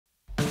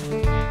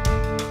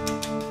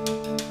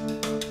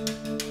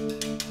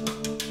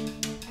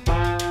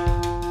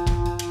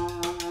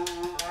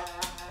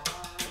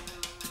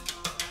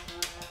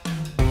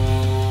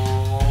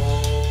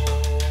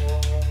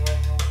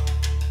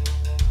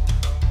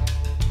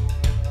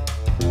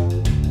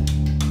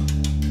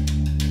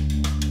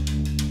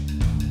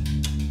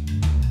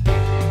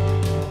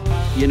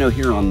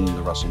Here on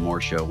the Russell Moore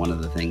Show, one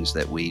of the things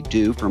that we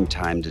do from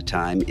time to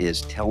time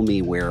is tell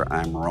me where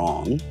I'm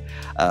wrong,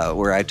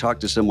 where I talk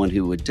to someone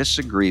who would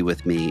disagree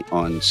with me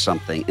on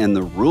something. And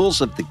the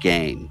rules of the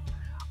game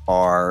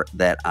are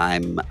that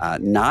I'm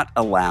not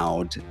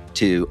allowed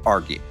to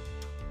argue.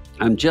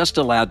 I'm just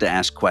allowed to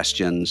ask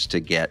questions to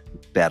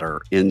get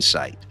better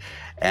insight.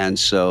 And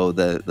so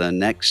the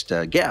next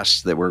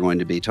guest that we're going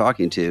to be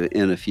talking to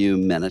in a few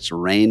minutes,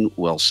 Rainn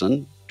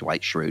Wilson,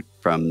 Dwight Schrute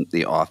from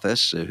The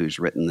Office, who's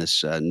written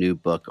this new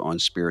book on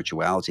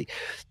spirituality.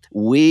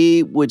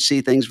 We would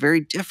see things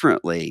very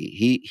differently.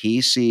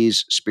 He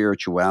sees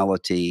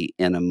spirituality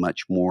in a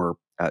much more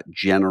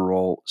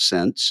general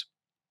sense,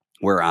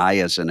 where I,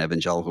 as an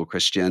evangelical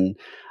Christian,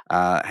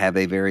 have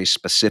a very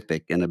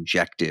specific and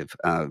objective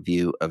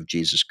view of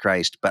Jesus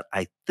Christ. But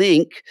I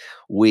think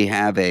we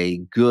have a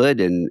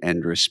good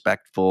and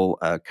respectful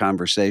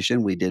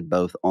conversation. We did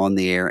both on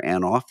the air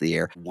and off the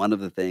air. One of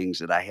the things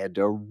that I had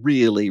to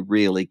really,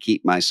 really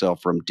keep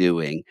myself from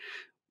doing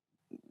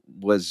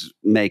was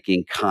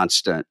making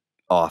constant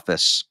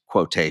office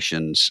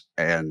quotations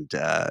and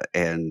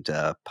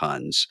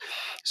puns.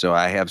 So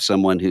I have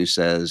someone who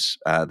says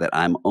that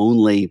I'm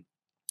only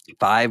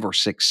 5 or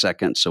 6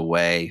 seconds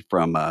away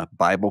from a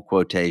Bible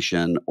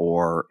quotation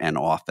or an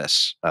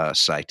office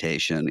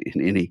citation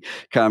in any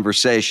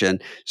conversation.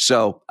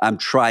 So I'm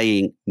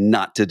trying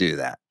not to do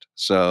that.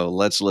 So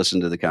let's listen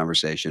to the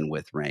conversation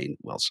with Rainn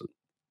Wilson.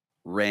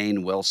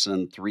 Rainn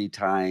Wilson,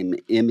 3-time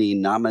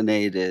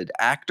Emmy-nominated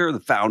actor, the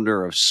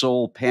founder of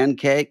Soul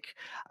Pancake,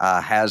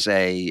 has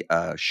a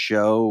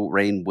show,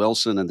 Rainn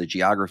Wilson and the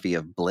Geography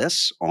of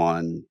Bliss,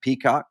 on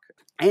Peacock,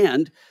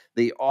 and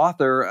the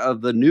author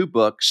of the new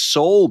book,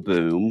 Soul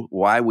Boom,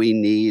 Why We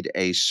Need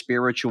a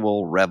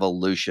Spiritual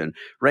Revolution.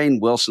 Rainn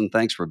Wilson,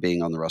 thanks for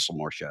being on the Russell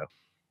Moore Show.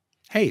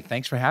 Hey,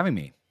 thanks for having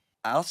me.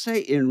 I'll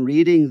say in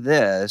reading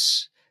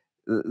this,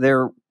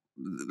 there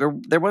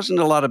wasn't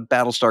a lot of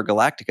Battlestar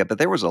Galactica, but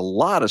there was a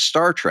lot of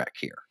Star Trek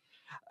here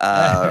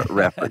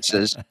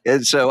references.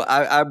 And so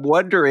I'm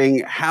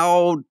wondering,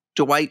 how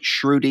Dwight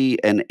Schrute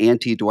and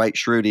anti-Dwight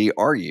Schrute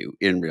are you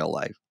in real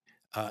life?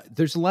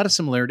 There's a lot of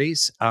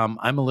similarities.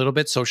 I'm a little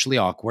bit socially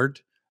awkward.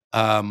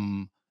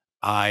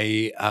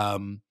 I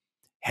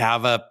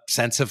have a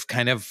sense of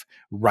kind of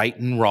right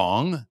and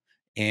wrong,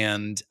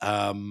 and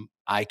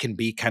I can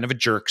be kind of a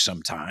jerk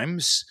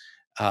sometimes.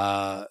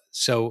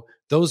 So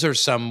those are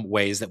some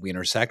ways that we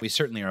intersect. We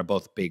certainly are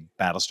both big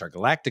Battlestar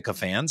Galactica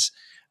fans,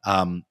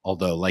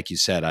 although, like you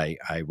said,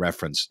 I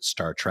reference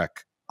Star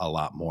Trek a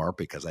lot more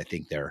because I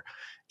think there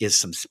is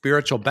some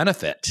spiritual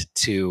benefit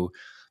to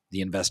the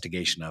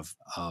investigation of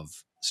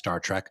Star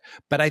Trek.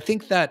 But I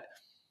think that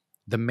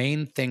the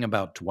main thing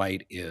about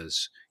Dwight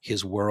is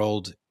his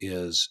world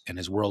and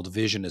his world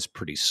vision is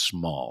pretty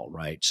small,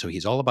 right? So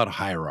he's all about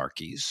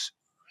hierarchies.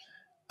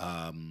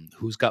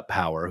 Who's got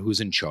power? Who's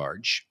in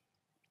charge?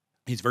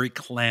 He's very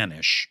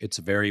clannish. It's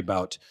very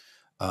about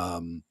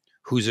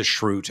who's a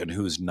Schrute and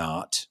who's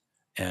not.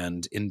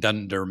 And in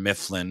Dunder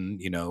Mifflin,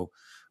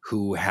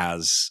 who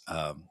has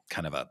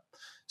kind of a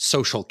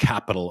social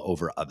capital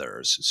over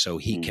others. So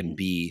he can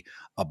be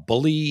a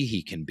bully,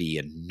 he can be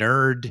a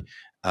nerd,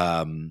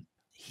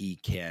 he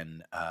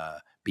can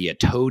be a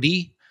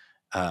toady.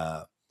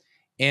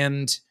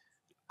 And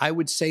I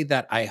would say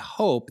that I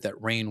hope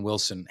that Rainn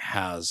Wilson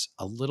has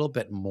a little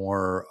bit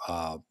more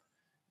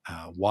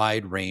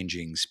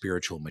wide-ranging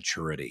spiritual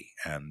maturity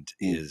and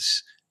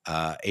is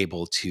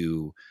able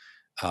to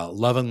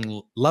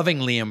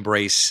lovingly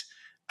embrace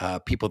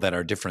people that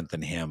are different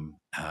than him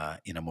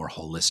in a more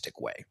holistic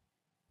way.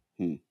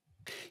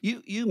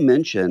 You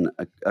mention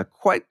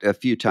quite a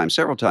few times,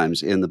 several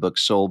times in the book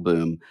Soul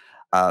Boom,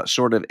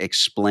 sort of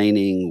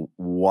explaining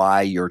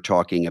why you're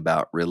talking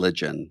about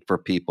religion for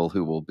people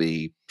who will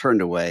be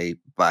turned away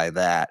by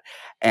that.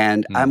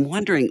 And I'm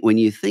wondering, when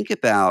you think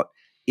about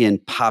in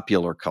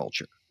popular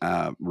culture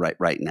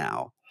right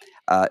now,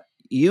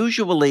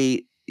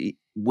 usually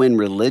when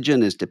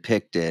religion is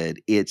depicted,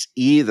 it's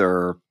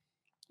either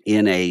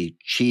in a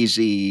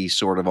cheesy,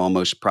 sort of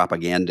almost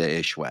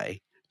propaganda-ish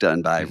way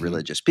done by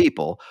religious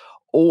people,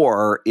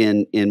 or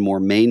in more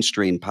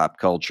mainstream pop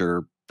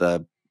culture,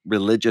 the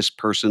religious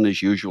person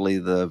is usually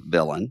the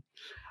villain,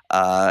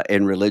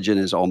 and religion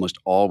is almost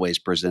always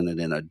presented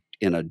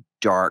in a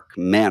dark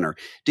manner.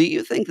 Do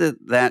you think that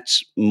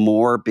that's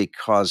more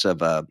because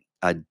of a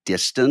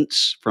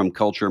distance from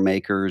culture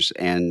makers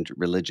and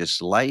religious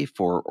life,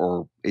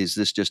 or is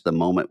this just the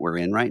moment we're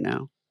in right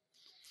now?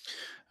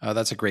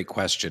 That's a great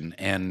question.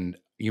 And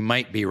you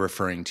might be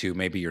referring to,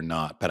 maybe you're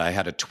not, but I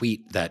had a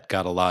tweet that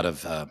got a lot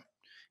of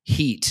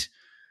heat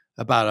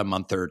about a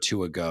month or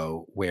two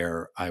ago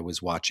where I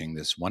was watching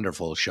this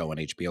wonderful show on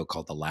HBO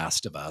called The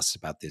Last of Us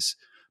about this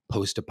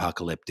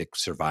post-apocalyptic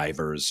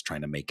survivors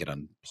trying to make it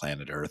on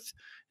planet Earth.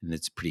 And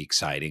it's pretty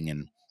exciting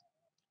and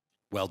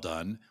well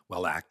done,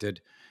 well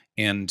acted.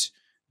 And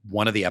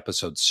one of the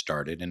episodes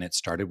started, and it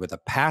started with a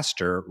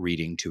pastor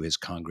reading to his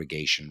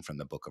congregation from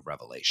the book of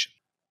Revelation.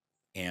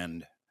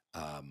 And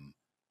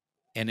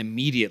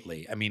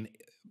immediately, I mean,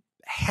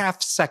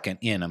 half second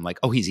in, I'm like,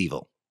 oh, he's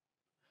evil.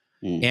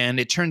 Mm. And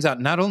it turns out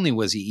not only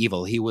was he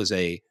evil, he was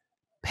a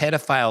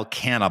pedophile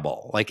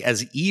cannibal. Like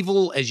as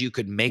evil as you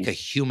could make a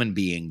human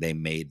being, they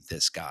made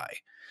this guy.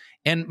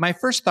 And my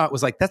first thought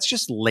was like, that's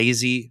just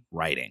lazy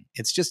writing.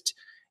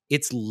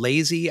 It's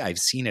lazy. I've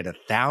seen it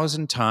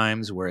 1,000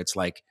 times where it's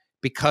like,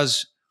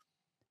 because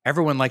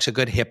everyone likes a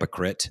good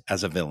hypocrite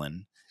as a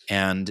villain.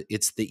 And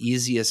it's the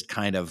easiest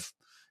kind of,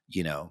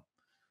 you know,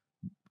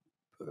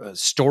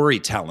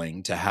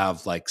 storytelling to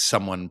have like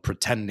someone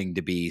pretending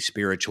to be a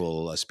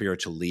spiritual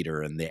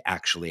leader, and they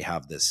actually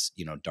have this,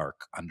 you know,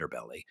 dark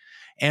underbelly.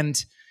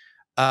 And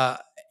uh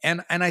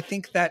and I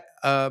think that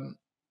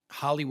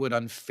Hollywood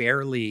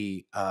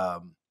unfairly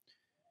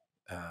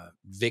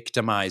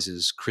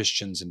victimizes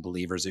Christians and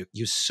believers.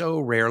 You so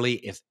rarely,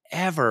 if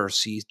ever,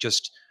 see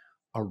just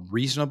a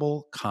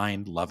reasonable,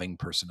 kind, loving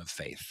person of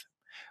faith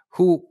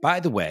who, by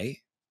the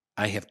way,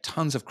 I have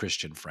tons of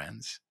Christian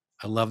friends.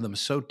 I love them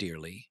so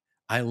dearly.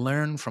 I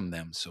learn from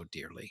them so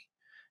dearly.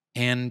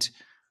 And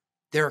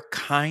they're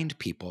kind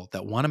people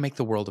that want to make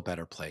the world a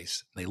better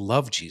place. They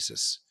love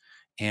Jesus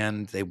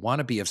and they want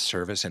to be of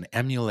service and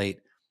emulate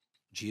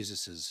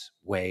Jesus's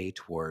way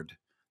toward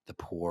the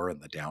poor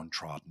and the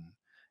downtrodden.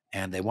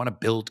 And they want to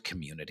build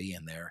community,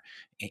 and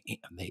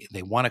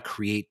they want to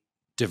create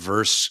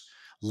diverse,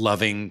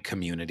 loving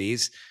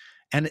communities.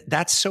 And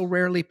that's so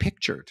rarely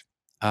pictured.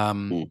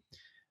 Mm.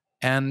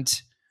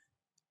 And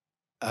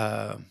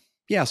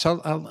yeah,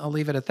 so I'll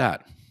leave it at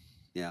that.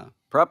 Yeah.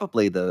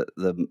 Probably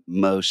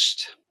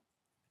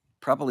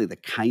probably the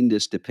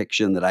kindest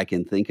depiction that I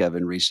can think of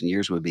in recent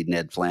years would be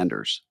Ned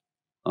Flanders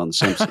on The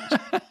Simpsons.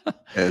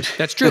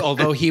 That's true.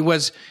 Although he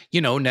was,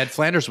 you know, Ned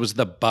Flanders was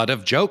the butt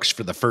of jokes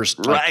for the first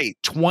Right.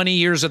 20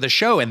 years of the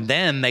show. And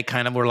then they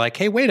kind of were like,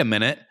 hey, wait a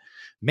minute.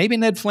 Maybe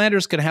Ned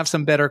Flanders could have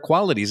some better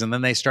qualities. And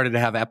then they started to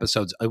have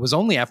episodes. It was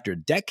only after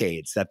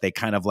decades that they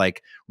kind of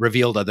like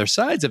revealed other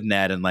sides of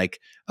Ned and like,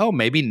 oh,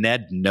 maybe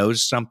Ned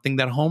knows something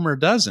that Homer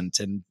doesn't.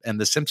 And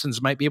the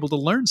Simpsons might be able to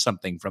learn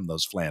something from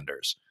those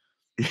Flanders.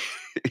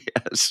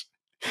 Yes.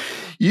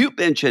 You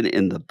mentioned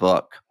in the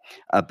book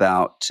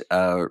about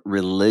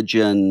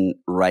religion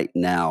right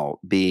now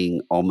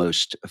being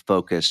almost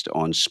focused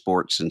on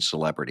sports and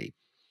celebrity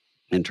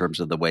in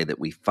terms of the way that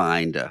we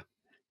find a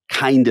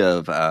kind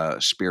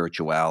of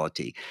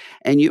spirituality.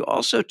 And you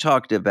also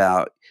talked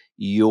about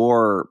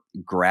your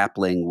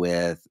grappling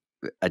with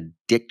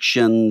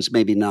addictions,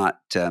 maybe not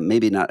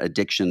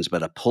addictions,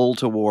 but a pull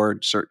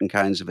toward certain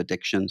kinds of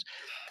addictions.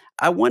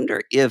 I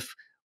wonder if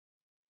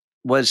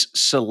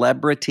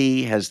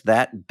has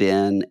that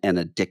been an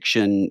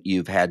addiction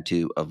you've had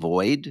to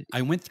avoid?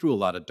 I went through a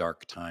lot of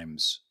dark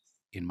times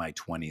in my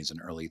 20s and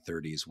early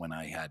 30s when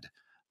I had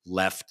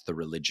left the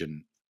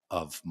religion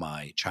of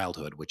my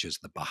childhood, which is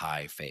the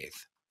Baha'i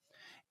faith.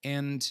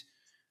 And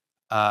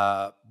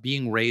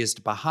being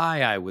raised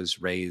Baha'i, I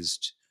was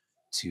raised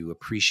to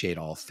appreciate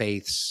all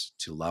faiths,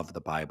 to love the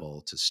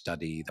Bible, to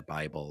study the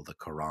Bible, the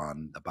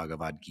Quran, the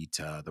Bhagavad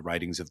Gita, the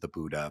writings of the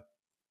Buddha.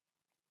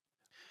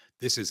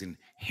 This is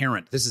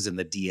inherent. This is in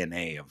the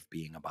DNA of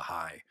being a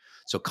Baha'i.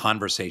 So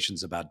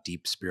conversations about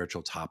deep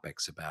spiritual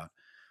topics, about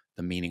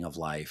the meaning of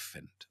life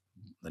and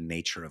the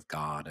nature of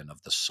God and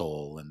of the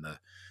soul and the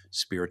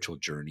spiritual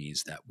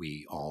journeys that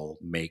we all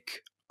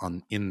make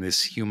in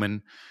this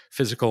human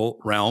physical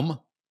realm.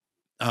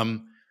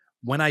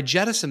 When I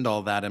jettisoned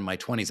all that in my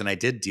 20s, and I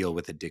did deal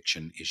with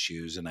addiction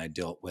issues, and I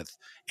dealt with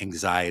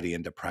anxiety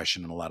and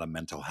depression and a lot of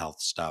mental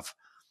health stuff,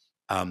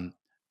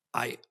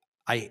 I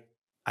I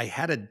I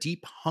had a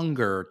deep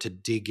hunger to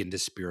dig into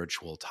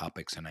spiritual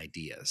topics and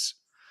ideas.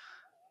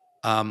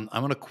 I'm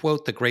going to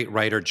quote the great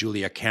writer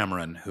Julia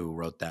Cameron, who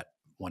wrote that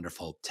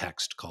wonderful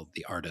text called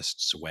The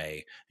Artist's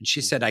Way. And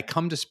she said, I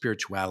come to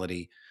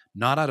spirituality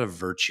not out of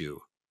virtue,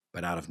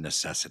 but out of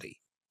necessity.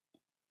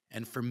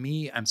 And for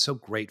me, I'm so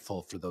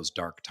grateful for those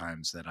dark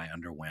times that I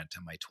underwent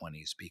in my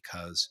 20s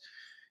because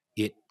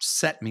it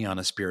set me on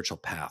a spiritual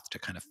path to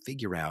kind of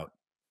figure out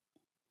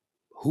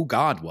who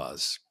God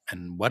was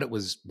and what it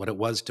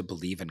was to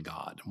believe in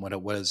God and what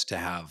it was to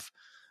have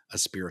a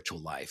spiritual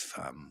life,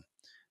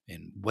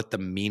 and what the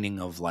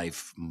meaning of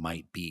life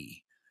might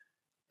be.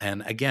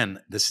 And again,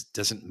 this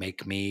doesn't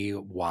make me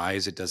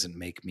wise. It doesn't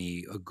make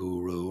me a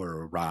guru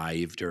or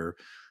arrived or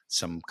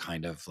some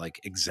kind of like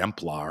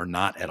exemplar,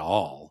 not at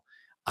all.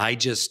 I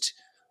just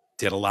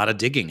did a lot of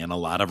digging and a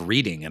lot of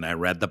reading, and I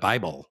read the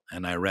Bible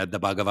and I read the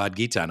Bhagavad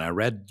Gita and I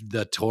read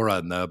the Torah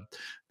and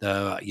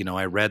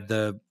I read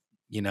the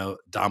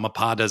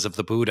Dhammapadas of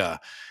the Buddha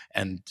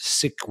and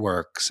Sikh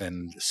works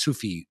and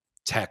Sufi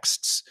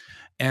texts,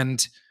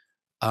 and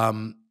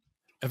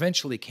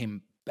eventually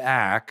came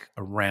back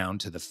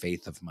around to the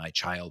faith of my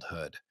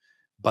childhood.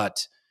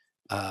 But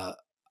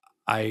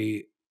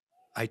I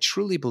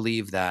truly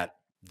believe that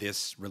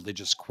this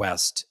religious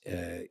quest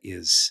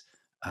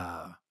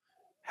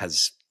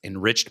has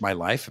enriched my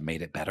life and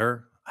made it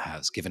better,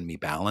 has given me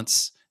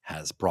balance,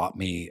 has brought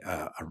me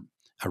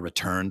a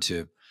return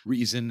to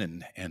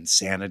reason and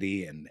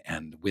sanity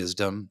and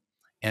wisdom.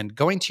 And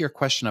going to your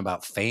question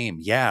about fame,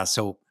 yeah.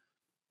 So,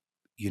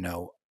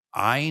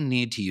 I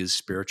need to use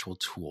spiritual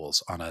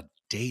tools on a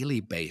daily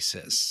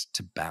basis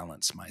to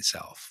balance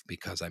myself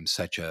because I'm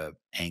such a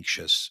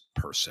anxious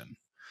person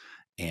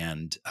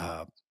and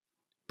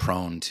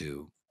prone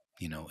to,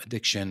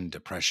 addiction,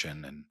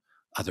 depression, and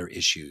other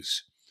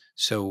issues.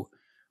 So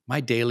my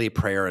daily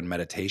prayer and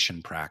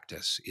meditation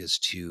practice is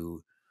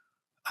to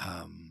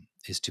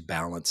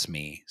balance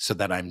me so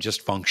that I'm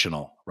just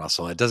functional,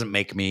 Russell. It doesn't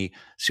make me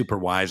super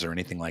wise or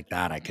anything like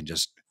that. I can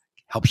just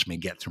helps me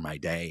get through my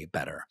day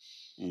better.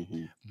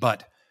 Mm-hmm.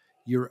 But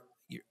your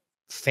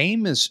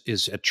fame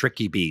is a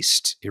tricky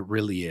beast. It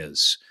really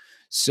is.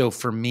 So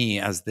for me,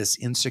 as this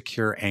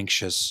insecure,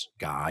 anxious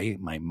guy,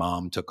 my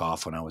mom took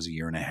off when I was a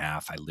year and a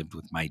half. I lived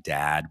with my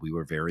dad. We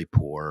were very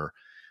poor.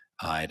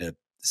 I had a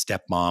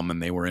stepmom,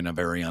 and they were in a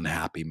very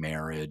unhappy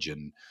marriage.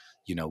 And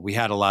we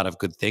had a lot of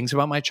good things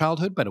about my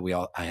childhood, but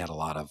I had a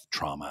lot of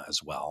trauma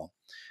as well.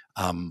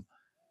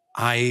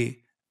 I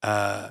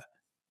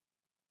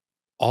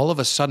all of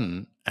a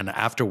sudden, and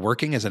after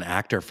working as an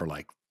actor for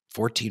like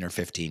 14 or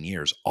 15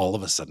 years, all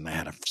of a sudden I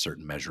had a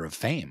certain measure of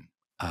fame.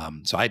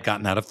 So I'd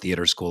gotten out of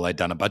theater school. I'd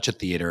done a bunch of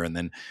theater and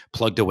then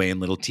plugged away in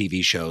little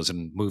TV shows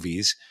and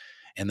movies.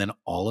 And then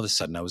all of a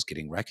sudden I was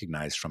getting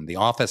recognized from The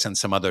Office and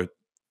some other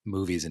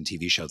movies and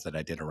TV shows that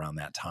I did around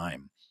that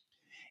time.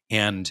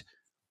 And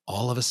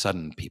all of a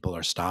sudden people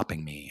are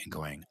stopping me and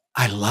going,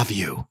 "I love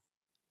you."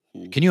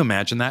 Can you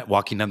imagine that?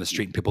 Walking down the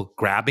street and people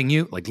grabbing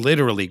you, like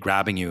literally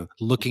grabbing you,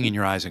 looking in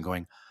your eyes and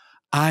going,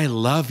 "I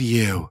love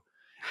you."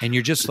 And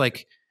you're just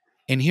like,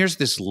 and here's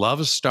this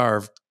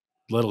love-starved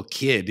little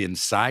kid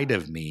inside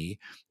of me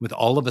with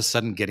all of a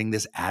sudden getting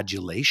this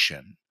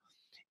adulation.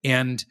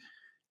 And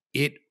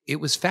it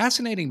was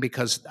fascinating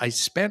because I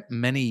spent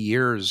many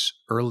years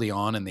early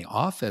on in The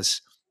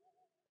Office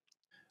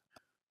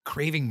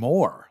craving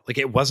more. Like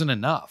it wasn't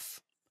enough.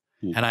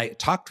 And I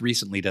talked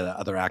recently to the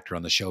other actor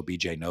on the show,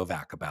 BJ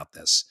Novak, about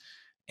this.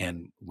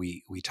 And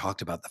we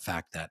talked about the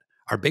fact that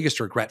our biggest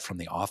regret from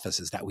The Office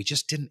is that we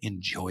just didn't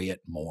enjoy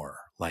it more.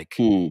 Like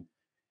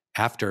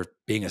after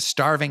being a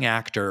starving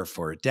actor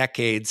for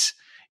decades,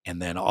 and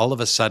then all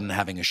of a sudden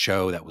having a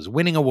show that was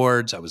winning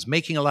awards, I was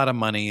making a lot of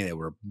money. They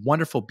were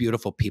wonderful,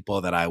 beautiful people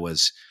that I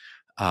was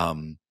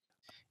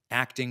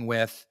acting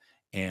with,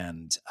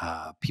 and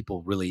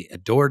people really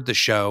adored the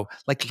show.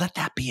 Like, let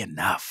that be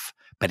enough.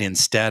 But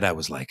instead I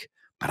was like,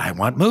 but I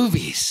want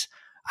movies.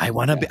 I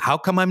want to be, how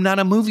come I'm not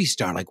a movie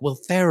star like Will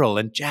Ferrell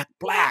and Jack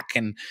Black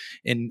and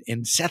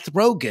Seth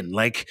Rogen?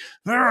 Like,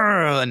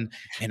 and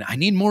I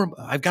need more.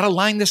 I've got to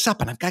line this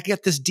up and I've got to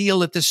get this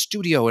deal at this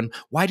studio. And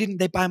why didn't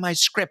they buy my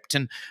script?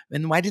 And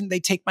why didn't they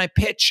take my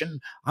pitch?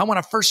 And I want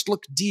a first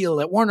look deal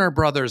at Warner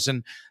Brothers.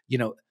 And,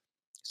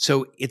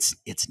 so it's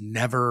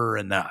never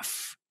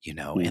enough,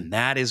 and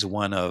that is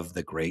one of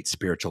the great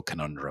spiritual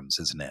conundrums,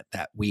 isn't it?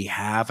 That we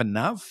have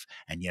enough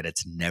and yet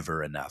it's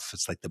never enough.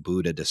 It's like the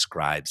Buddha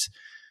describes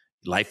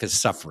life is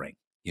suffering,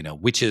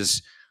 which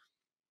is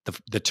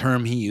the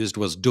term he used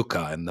was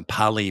dukkha, and the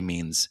Pali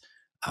means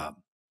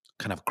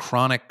kind of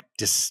chronic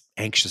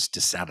anxious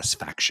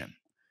dissatisfaction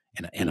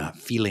and a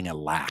feeling a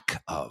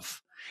lack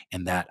of.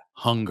 And that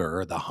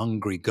hunger, the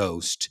hungry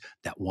ghost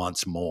that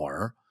wants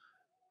more,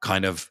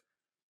 kind of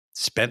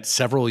spent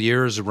several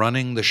years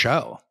running the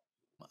show.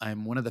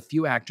 I'm one of the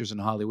few actors in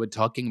Hollywood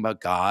talking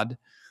about God,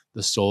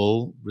 the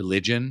soul,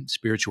 religion,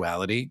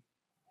 spirituality.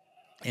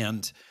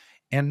 And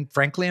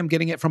frankly, I'm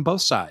getting it from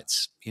both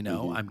sides.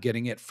 I'm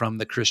getting it from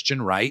the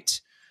Christian right.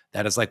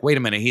 That is like, wait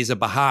a minute, he's a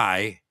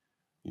Baha'i.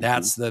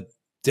 That's the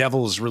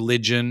devil's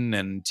religion,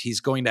 and he's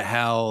going to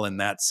hell, and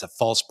that's a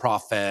false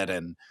prophet,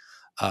 and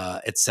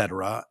et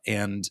cetera.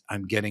 And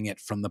I'm getting it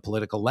from the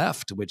political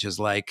left, which is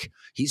like,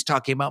 he's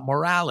talking about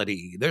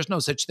morality. There's no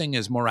such thing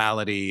as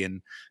morality,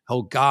 and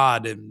oh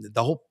God, and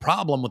the whole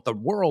problem with the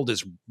world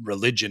is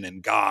religion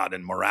and God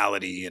and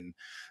morality. And,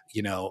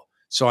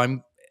 so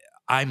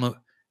I'm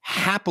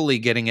happily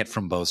getting it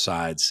from both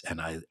sides. And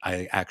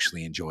I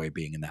actually enjoy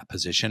being in that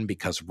position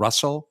because,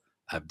 Russell,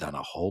 I've done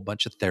a whole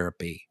bunch of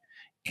therapy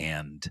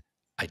and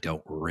I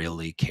don't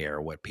really care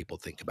what people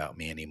think about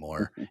me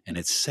anymore. And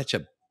it's such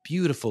a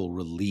beautiful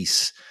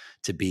release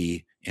to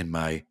be in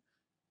my,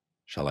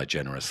 shall I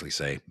generously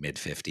say,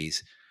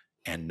 mid-50s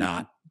and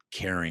not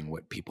caring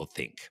what people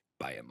think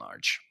by and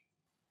large.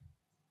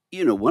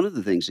 One of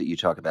the things that you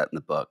talk about in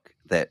the book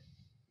that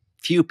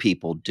few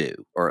people do,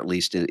 or at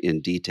least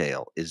in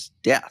detail, is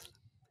death.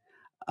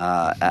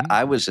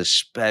 I was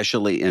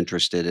especially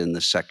interested in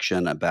the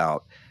section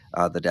about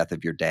the death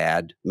of your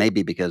dad,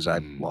 maybe because I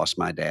lost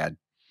my dad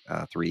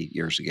 3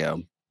 years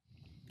ago.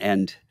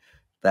 And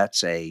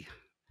that's a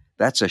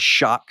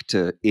shock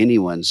to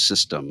anyone's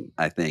system,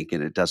 I think.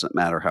 And it doesn't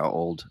matter how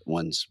old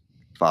one's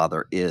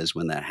father is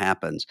when that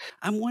happens.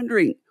 I'm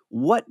wondering,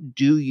 what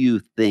do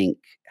you think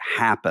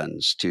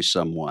happens to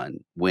someone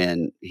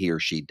when he or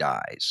she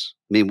dies?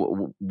 I mean,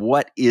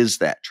 what is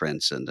that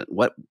transcendence?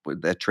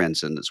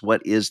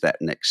 What is that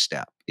next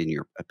step, in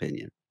your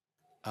opinion?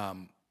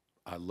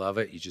 I love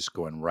it. You're just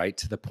going right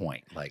to the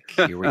point. Like,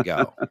 here we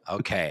go.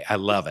 Okay. I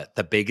love it.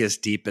 The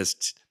biggest,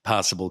 deepest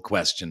possible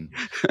question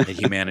that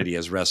humanity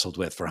has wrestled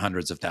with for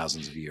hundreds of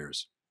thousands of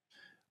years.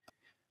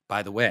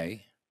 by the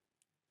way,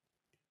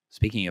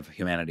 speaking of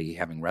humanity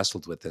having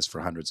wrestled with this for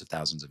hundreds of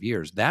thousands of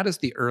years, that is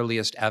the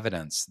earliest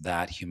evidence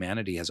that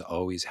humanity has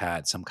always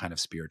had some kind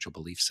of spiritual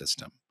belief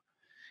system,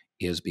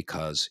 is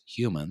because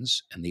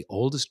humans and the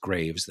oldest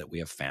graves that we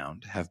have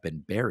found have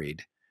been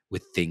buried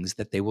with things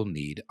that they will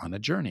need on a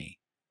journey.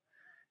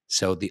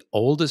 So the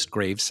oldest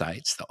grave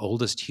sites, the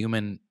oldest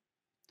human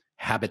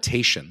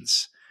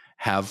habitations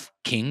have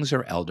kings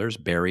or elders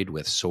buried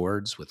with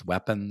swords, with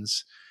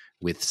weapons,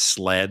 with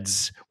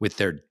sleds, with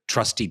their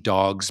trusty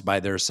dogs by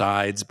their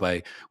sides,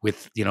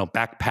 with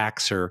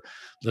backpacks or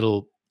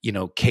little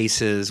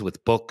cases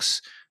with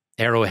books,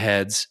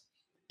 arrowheads,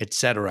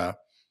 etc.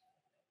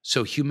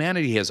 So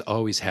humanity has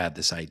always had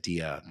this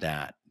idea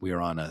that we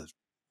are on a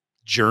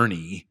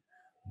journey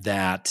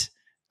that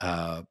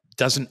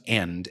doesn't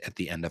end at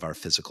the end of our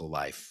physical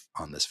life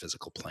on this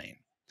physical plane.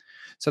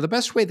 So the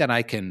best way that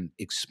I can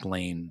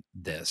explain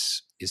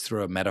this is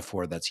through a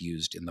metaphor that's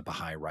used in the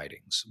Baha'i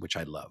writings, which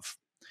I love,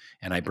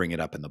 and I bring it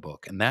up in the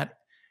book. And that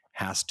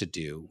has to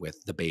do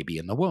with the baby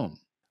in the womb.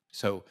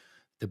 So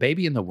the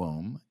baby in the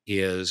womb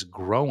is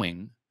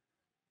growing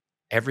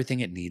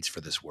everything it needs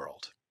for this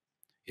world.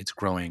 It's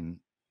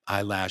growing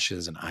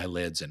eyelashes and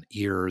eyelids and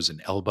ears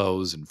and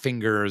elbows and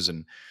fingers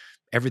and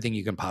everything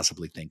you can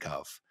possibly think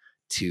of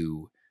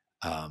to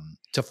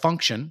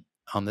function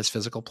on this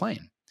physical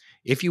plane.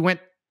 If you went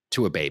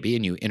to a baby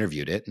and you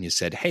interviewed it and you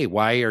said, "Hey,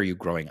 why are you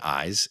growing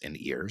eyes and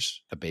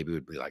ears?" The baby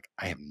would be like,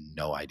 "I have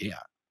no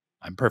idea.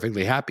 I'm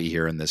perfectly happy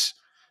here in this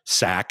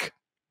sack,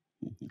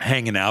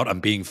 hanging out. I'm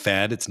being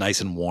fed. It's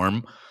nice and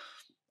warm.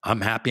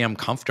 I'm happy. I'm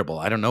comfortable.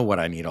 I don't know what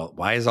I need.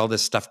 Why is all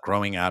this stuff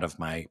growing out of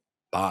my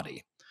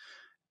body?"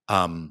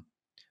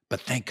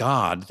 But thank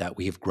God that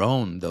we have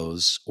grown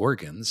those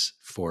organs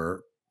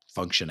for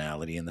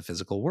functionality in the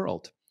physical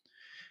world.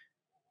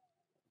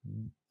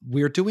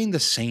 We're doing the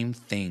same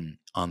thing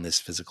on this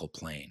physical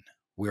plane.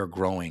 We are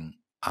growing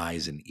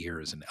eyes and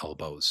ears and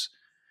elbows.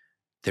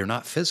 They're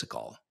not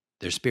physical,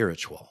 they're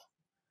spiritual.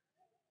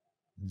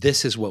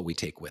 This is what we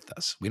take with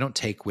us. We don't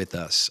take with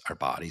us our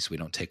bodies. We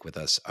don't take with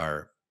us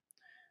our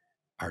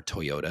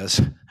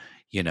Toyotas.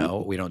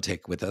 We don't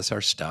take with us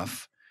our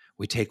stuff.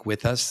 We take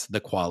with us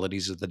the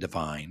qualities of the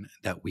divine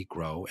that we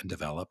grow and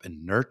develop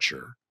and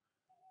nurture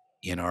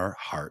in our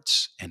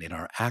hearts and in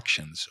our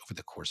actions over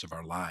the course of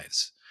our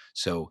lives.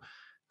 So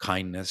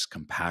kindness,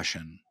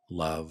 compassion,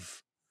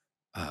 love,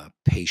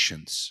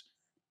 patience,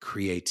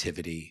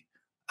 creativity,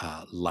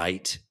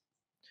 light,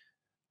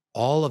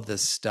 all of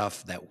this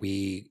stuff that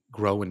we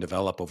grow and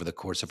develop over the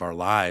course of our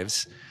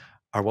lives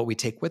are what we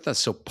take with us.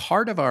 So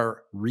part of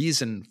our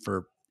reason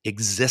for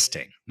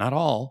existing, not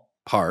all,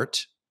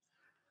 part,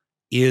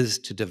 is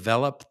to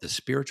develop the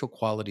spiritual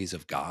qualities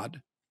of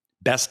God,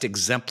 best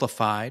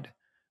exemplified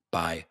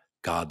by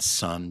God's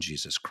Son,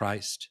 Jesus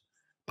Christ,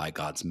 by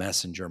God's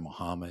messenger,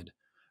 Muhammad,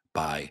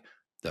 by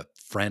the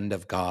friend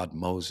of God,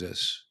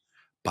 Moses,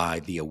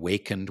 by the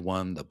awakened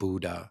one, the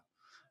Buddha,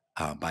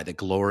 by the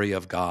glory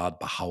of God,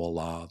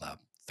 Baha'u'llah, the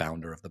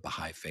founder of the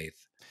Baha'i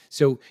faith.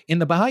 So in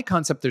the Baha'i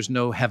concept, there's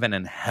no heaven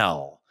and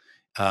hell.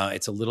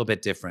 It's a little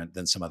bit different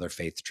than some other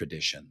faith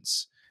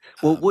traditions.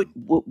 Well,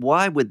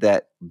 why would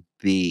that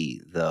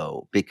be,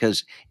 though?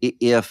 Because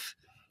if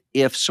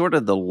sort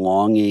of the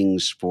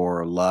longings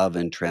for love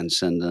and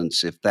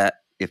transcendence, if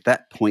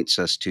that points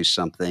us to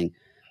something,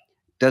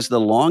 does the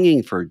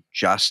longing for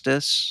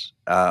justice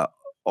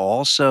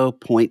also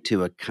point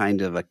to a kind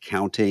of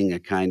accounting, a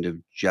kind of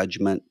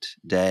judgment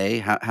day?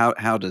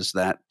 How does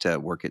that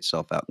work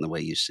itself out in the way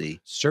you see the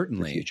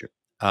Certainly. future?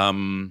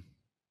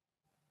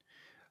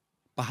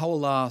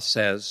 Baha'u'llah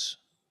says,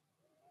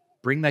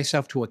 "Bring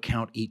thyself to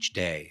account each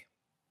day,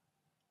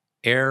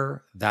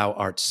 ere thou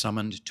art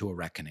summoned to a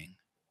reckoning.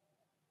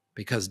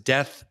 Because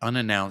death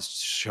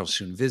unannounced shall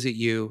soon visit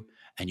you,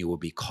 and you will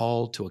be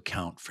called to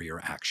account for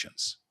your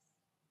actions."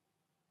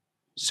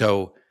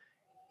 So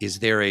is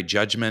there a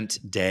judgment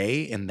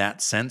day in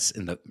that sense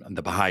in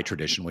the Baha'i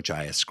tradition, which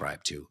I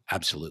ascribe to?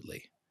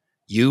 Absolutely.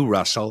 You,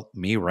 Russell,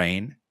 me,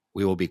 Rainn,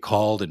 we will be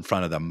called in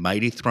front of the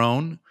mighty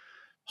throne,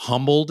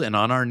 humbled and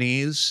on our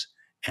knees,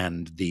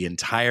 and the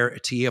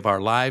entirety of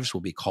our lives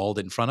will be called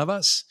in front of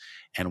us,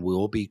 and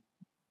we'll be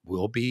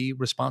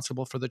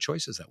responsible for the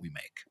choices that we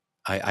make.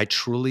 I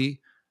truly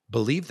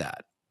believe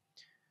that.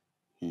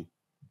 Hmm.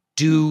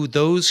 Do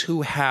those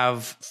who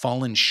have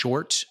fallen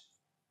short,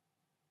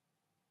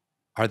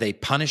 are they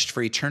punished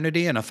for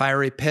eternity in a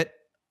fiery pit?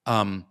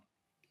 I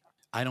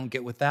don't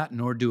get with that,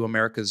 nor do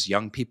America's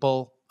young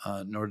people,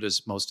 nor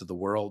does most of the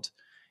world.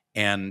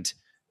 And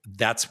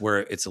that's where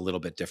it's a little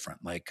bit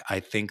different. Like,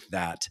 I think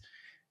that,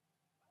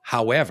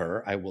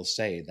 however, I will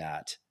say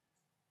that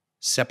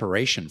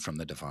separation from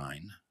the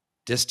divine,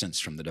 distance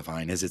from the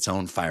divine, is its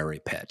own fiery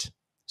pit.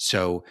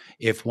 So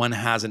if one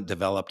hasn't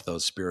developed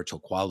those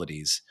spiritual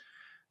qualities,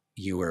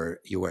 you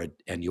are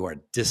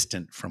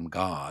distant from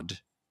God,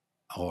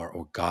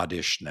 or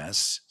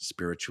goddishness,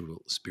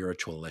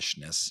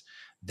 spiritualishness,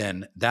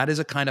 then that is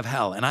a kind of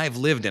hell. And I've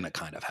lived in a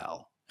kind of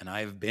hell, and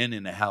I've been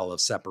in a hell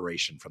of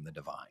separation from the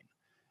divine,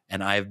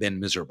 and I have been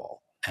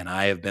miserable, and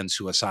I have been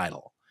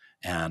suicidal,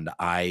 And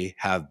I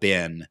have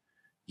been,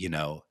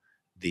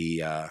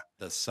 the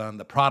son,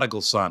 the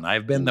prodigal son.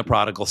 I've been the Mhm,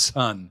 prodigal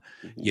son,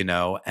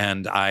 mhm,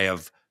 and I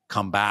have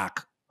come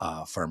back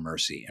for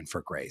mercy and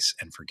for grace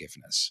and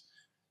forgiveness.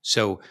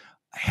 So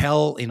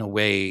hell, in a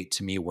way,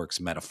 to me, works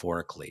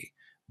metaphorically,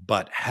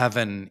 but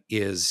heaven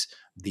is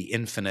the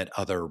infinite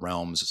other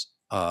realms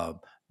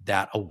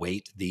that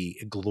await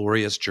the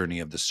glorious journey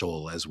of the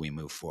soul as we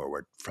move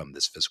forward from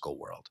this physical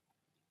world.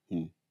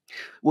 mm.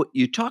 Well,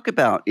 you talk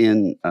about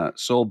in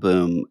Soul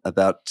Boom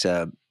about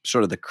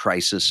sort of the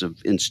crisis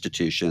of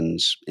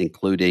institutions,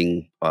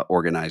 including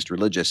organized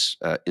religious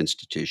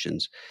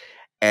institutions.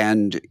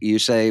 And you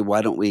say,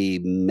 why don't we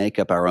make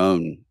up our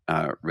own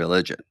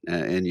religion?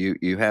 And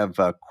you have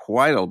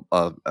quite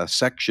a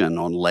section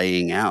on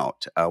laying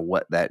out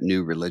what that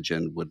new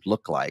religion would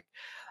look like.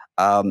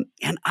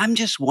 And I'm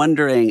just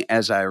wondering,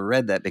 as I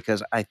read that,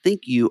 because I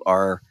think you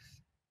are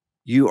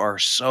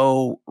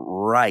so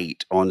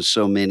right on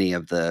so many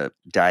of the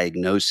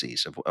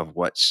diagnoses of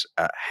what's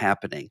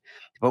happening.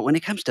 But when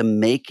it comes to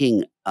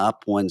making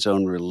up one's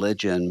own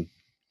religion,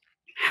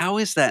 how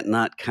is that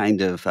not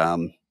kind of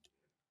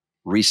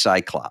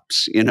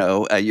recyclops?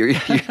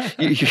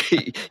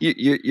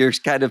 You're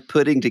kind of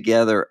putting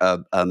together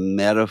a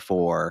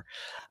metaphor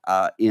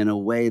in a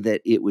way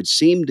that it would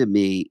seem to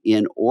me,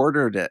 in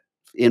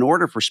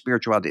order for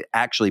spirituality to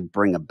actually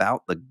bring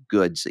about the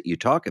goods that you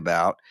talk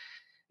about,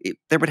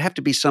 there would have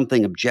to be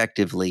something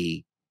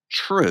objectively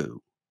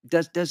true.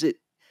 Does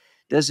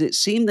it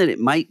seem that it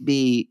might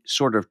be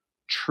sort of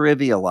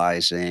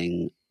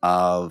trivializing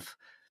of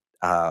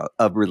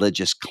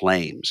religious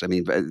claims? I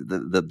mean,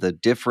 the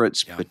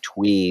difference Yeah.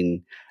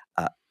 between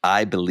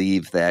I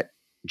believe that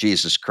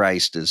Jesus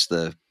Christ is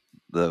the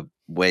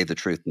way, the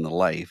truth, and the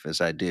life,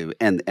 as I do,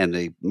 and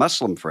a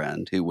Muslim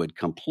friend who would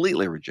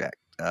completely reject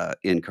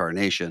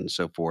incarnation and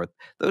so forth.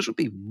 Those would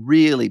be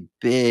really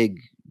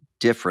big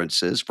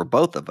differences for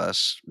both of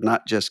us,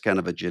 not just kind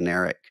of a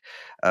generic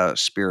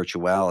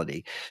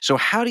spirituality. So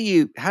how do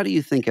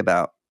you think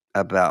about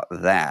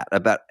that?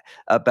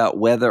 About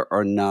whether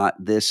or not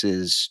this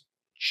is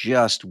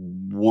just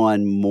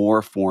one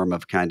more form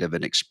of kind of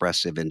an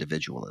expressive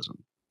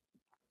individualism.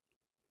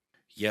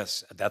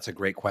 Yes, that's a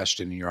great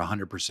question. And you're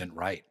 100%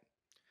 right.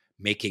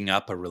 Making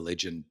up a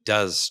religion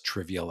does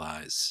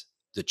trivialize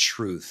the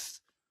truth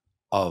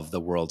of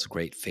the world's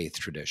great faith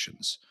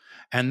traditions.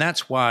 And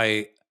that's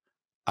why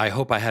I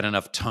hope I had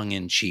enough tongue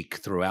in cheek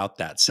throughout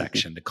that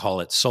section to call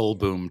it Soul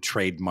Boom,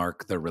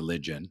 trademark the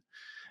religion.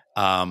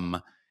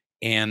 Um,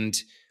 and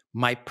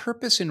my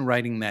purpose in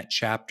writing that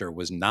chapter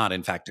was not,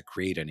 in fact, to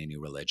create any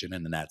new religion,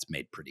 and that's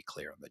made pretty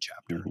clear in the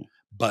chapter, Mhm,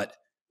 but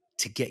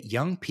to get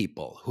young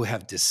people who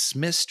have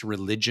dismissed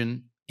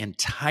religion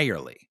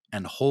entirely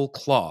and whole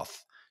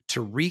cloth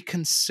to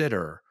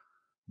reconsider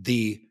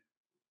the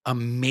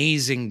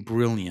amazing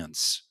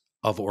brilliance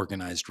of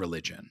organized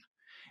religion.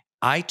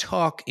 I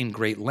talk in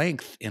great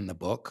length in the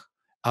book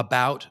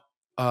about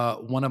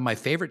one of my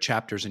favorite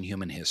chapters in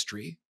human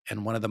history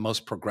and one of the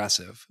most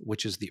progressive,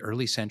 which is the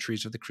early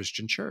centuries of the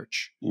Christian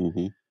church.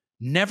 mhm,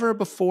 Never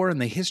before in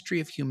the history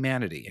of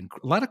humanity, and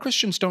a lot of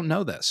Christians don't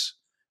know this.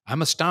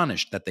 I'm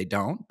astonished that they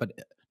don't, but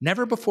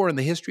never before in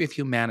the history of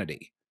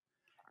humanity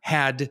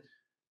had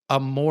a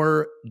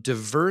more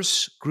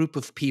diverse group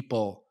of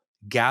people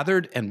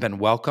gathered and been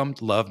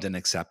welcomed, loved, and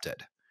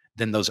accepted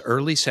than those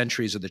early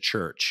centuries of the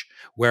church,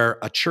 where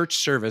a church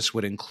service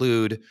would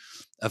include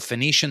a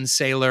Phoenician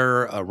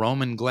sailor, a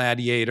Roman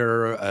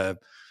gladiator,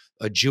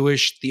 a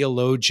Jewish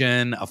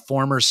theologian, a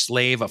former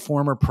slave, a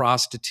former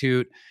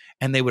prostitute,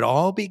 and they would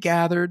all be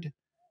gathered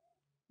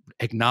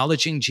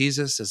acknowledging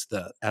Jesus as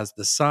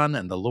the Son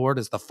and the Lord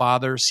as the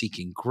Father,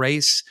 seeking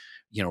grace,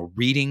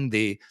 reading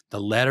the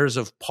letters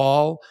of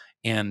Paul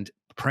and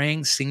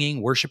praying,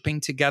 singing, worshiping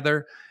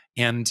together,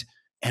 and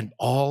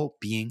all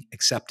being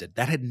accepted.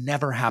 That had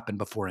never happened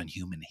before in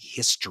human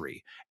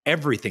history.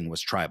 Everything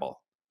was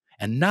tribal.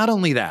 And not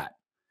only that,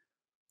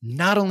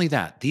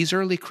 these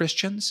early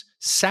Christians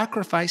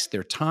sacrificed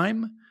their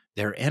time,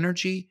 their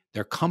energy,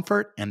 their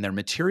comfort, and their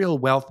material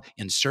wealth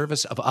in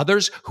service of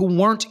others who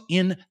weren't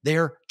in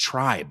their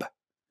tribe.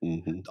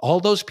 mhm. All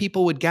those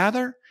people would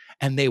gather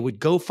and they would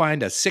go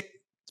find a sick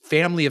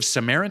family of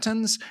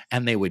Samaritans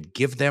and they would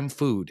give them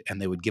food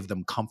and they would give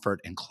them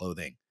comfort and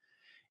clothing.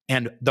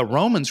 And the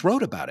Romans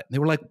wrote about it. They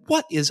were like,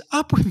 what is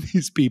up with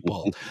these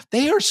people?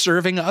 They are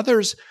serving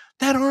others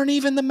that aren't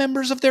even the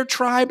members of their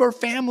tribe or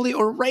family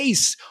or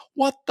race.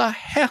 What the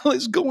hell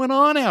is going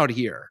on out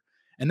here?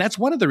 And that's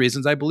one of the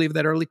reasons I believe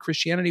that early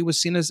Christianity was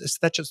seen as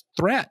such a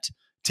threat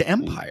to Mm.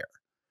 empire.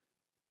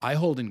 I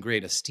hold in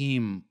great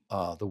esteem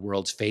the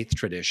world's faith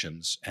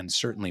traditions, and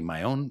certainly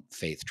my own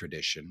faith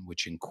tradition,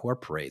 which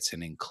incorporates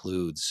and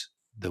includes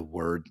the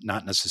word,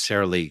 not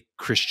necessarily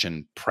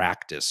Christian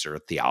practice or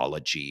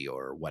theology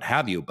or what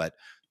have you, but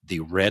the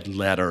red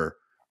letter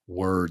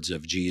words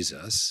of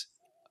Jesus.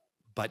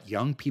 But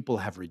young people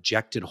have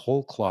rejected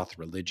whole cloth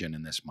religion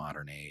in this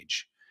modern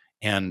age.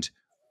 And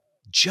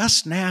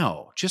just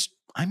now,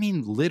 I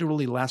mean,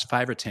 literally last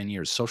 5 or 10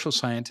 years, social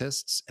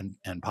scientists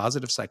and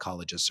positive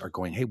psychologists are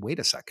going, hey, wait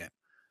a second.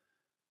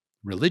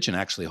 Religion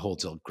actually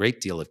holds a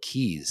great deal of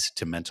keys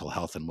to mental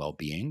health and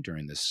well-being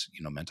during this,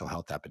 mental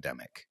health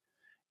epidemic.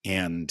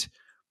 And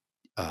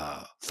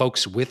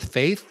folks with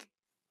faith,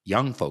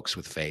 young folks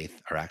with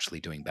faith, are actually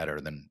doing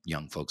better than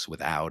young folks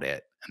without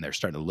it. And they're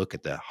starting to look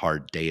at the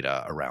hard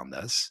data around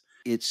this.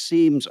 It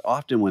seems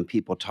often when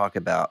people talk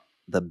about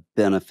the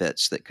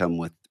benefits that come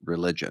with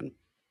religion,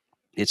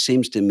 it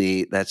seems to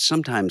me that's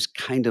sometimes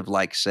kind of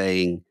like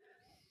saying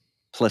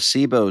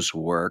placebos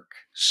work,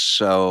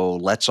 so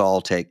let's all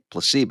take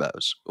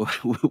placebos,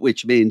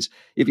 which means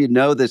if you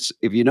know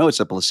it's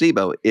a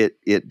placebo,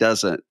 it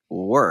doesn't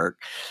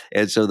work.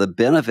 And so the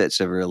benefits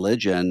of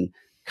religion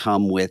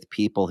come with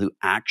people who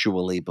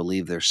actually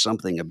believe there's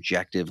something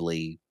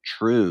objectively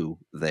true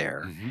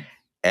there. Mm-hmm.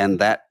 And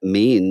that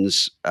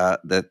means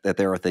that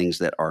there are things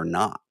that are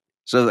not.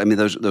 So, I mean,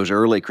 those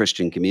early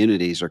Christian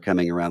communities are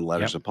coming around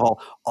letters of Paul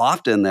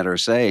often that are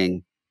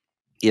saying,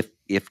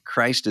 if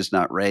Christ is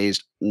not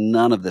raised,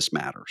 none of this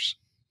matters.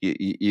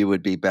 You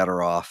would be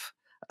better off.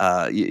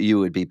 You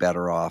would be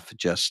better off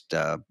just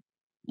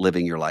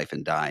living your life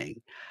and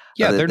dying.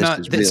 Yeah, they're This not.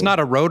 is It's real. not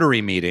a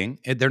Rotary meeting.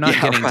 They're not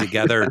getting Right.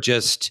 together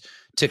just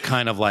to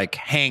kind of like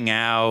hang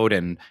out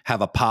and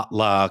have a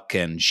potluck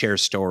and share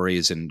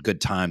stories and good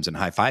times and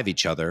high five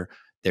each other.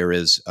 There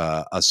is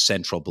a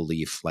central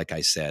belief, like I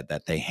said,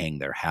 that they hang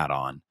their hat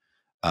on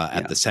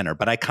at the center.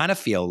 But I kind of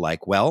feel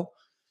like, well,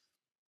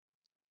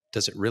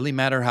 does it really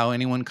matter how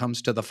anyone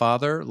comes to the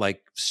Father?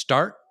 Like,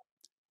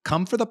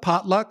 come for the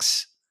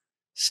potlucks,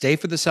 stay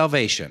for the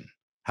salvation.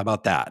 How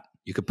about that?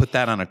 You could put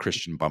that on a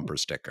Christian bumper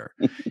sticker.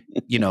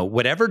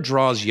 Whatever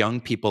draws young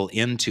people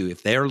into,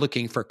 if they're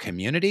looking for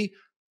community,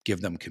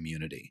 give them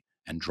community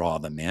and draw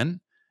them in.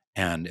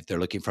 And if they're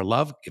looking for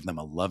love, give them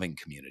a loving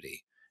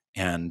community.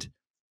 And,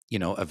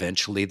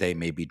 eventually they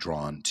may be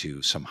drawn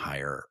to some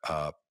higher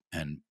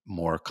and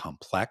more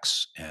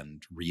complex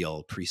and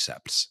real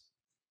precepts.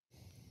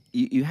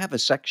 You have a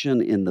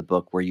section in the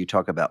book where you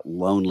talk about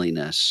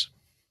loneliness.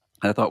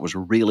 I thought was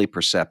really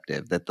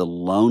perceptive, that the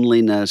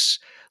loneliness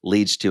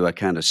leads to a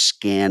kind of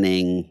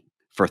scanning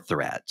for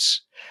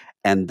threats.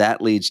 And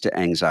that leads to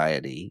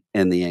anxiety,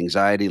 and the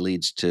anxiety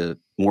leads to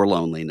more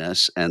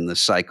loneliness, and the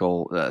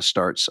cycle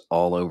starts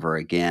all over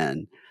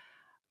again.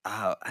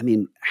 I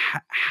mean,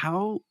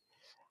 how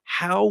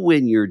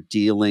when you're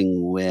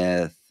dealing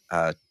with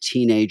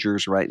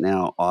teenagers right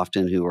now,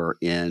 often who are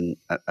in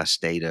a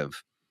state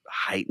of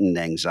heightened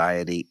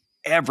anxiety,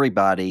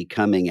 everybody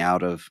coming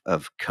out of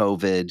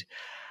COVID.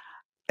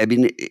 I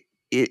mean,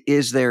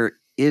 is there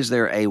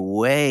a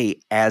way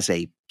as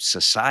a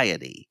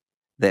society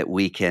that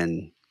we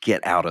can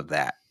get out of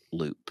that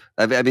loop?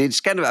 I mean,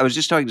 it's kind of. I was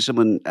just talking to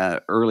someone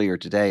earlier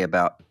today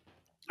about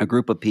a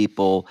group of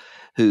people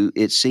who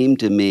it seemed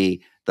to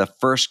me the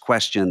first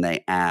question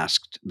they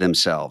asked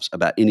themselves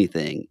about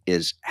anything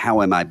is,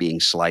 "How am I being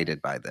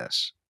slighted by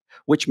this?"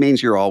 Which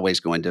means you're always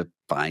going to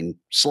find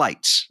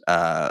slights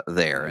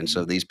there, and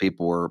so these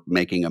people were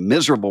making a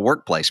miserable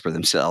workplace for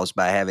themselves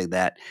by having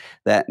that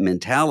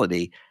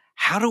mentality.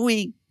 How do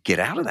we get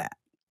out of that?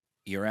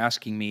 You're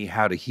asking me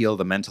how to heal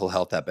the mental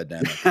health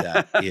epidemic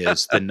that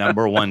is the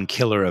number one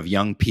killer of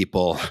young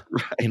people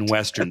in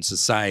Western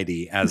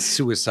society, as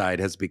suicide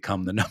has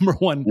become the number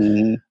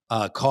one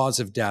cause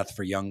of death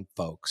for young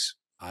folks.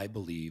 I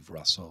believe,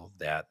 Russell,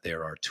 that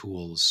there are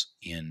tools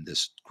in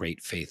this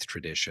great faith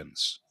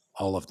traditions,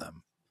 all of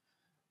them,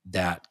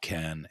 that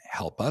can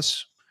help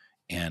us,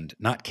 and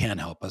not can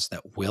help us,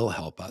 that will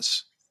help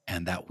us,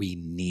 and that we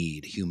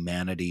need.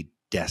 Humanity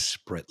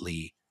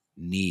desperately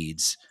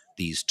needs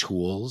these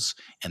tools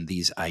and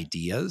these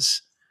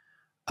ideas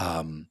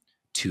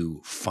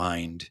to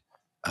find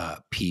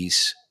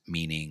peace,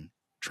 meaning,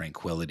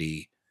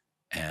 tranquility,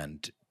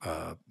 and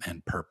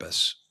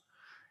purpose.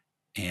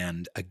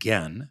 And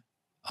again,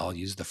 I'll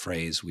use the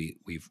phrase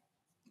we've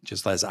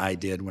just as I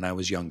did when I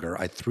was younger.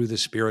 I threw the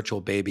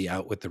spiritual baby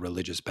out with the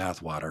religious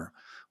bathwater.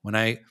 When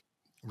I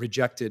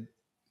rejected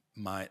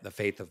the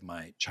faith of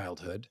my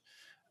childhood,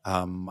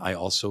 I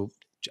also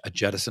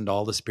jettisoned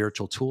all the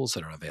spiritual tools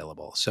that are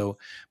available. So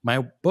my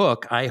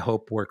book, I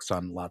hope, works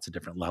on lots of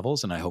different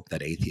levels, and I hope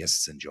that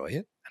atheists enjoy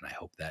it, and I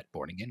hope that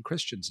born-again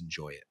Christians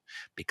enjoy it,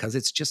 because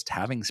it's just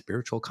having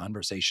spiritual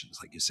conversations,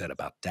 like you said,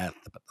 about death,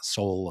 about the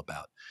soul,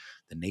 about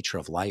the nature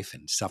of life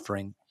and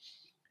suffering.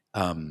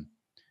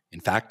 In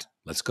fact,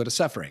 let's go to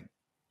suffering.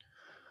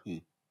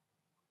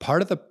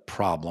 Part of the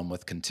problem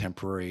with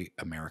contemporary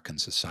American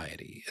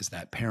society is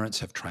that parents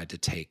have tried to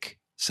take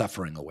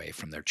suffering away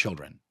from their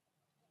children.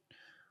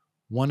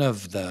 One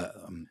of the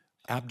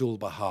Abdul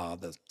Baha,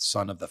 the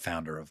son of the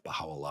founder of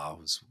Baha'u'llah,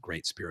 who's a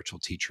great spiritual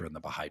teacher in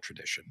the Baha'i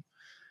tradition,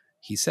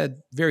 he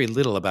said very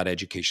little about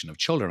education of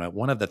children.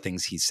 One of the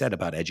things he said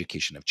about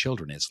education of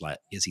children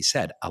is he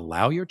said,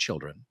 allow your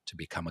children to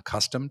become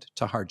accustomed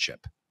to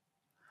hardship.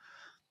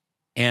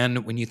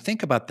 And when you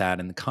think about that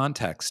in the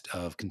context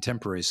of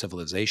contemporary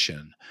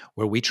civilization,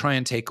 where we try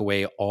and take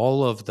away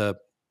all of the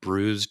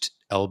bruised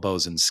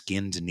elbows and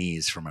skinned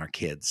knees from our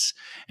kids,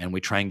 and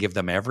we try and give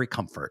them every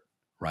comfort,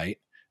 right?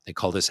 They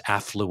call this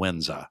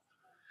affluenza.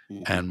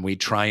 Mm-hmm. And we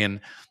try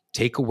and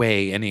take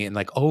away any, and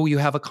like, oh, you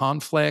have a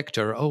conflict,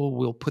 or, oh,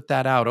 we'll put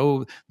that out.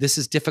 Oh, this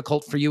is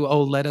difficult for you.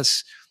 Oh, let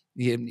us,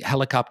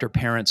 helicopter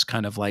parents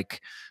kind of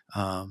like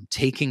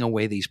taking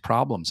away these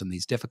problems and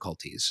these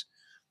difficulties.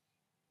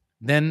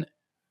 Then,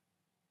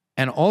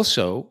 and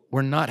also,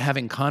 we're not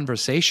having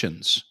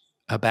conversations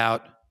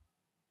about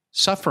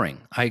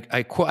suffering.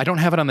 I quote, I don't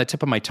have it on the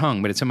tip of my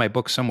tongue, but it's in my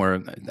book somewhere.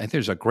 I think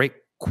there's a great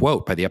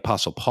quote by the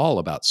Apostle Paul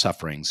about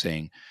suffering,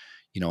 saying,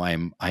 I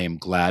am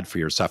glad for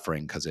your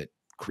suffering because it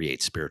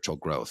creates spiritual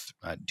growth.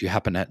 Do you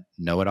happen to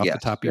know it off the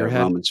Yes, top of your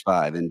head? Romans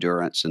 5,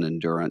 endurance, and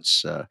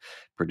endurance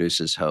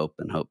produces hope,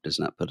 and hope does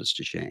not put us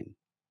to shame.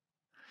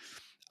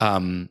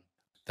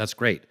 That's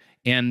great.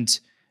 And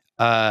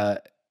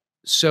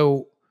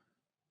so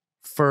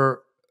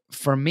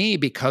for me,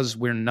 because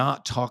we're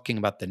not talking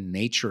about the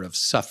nature of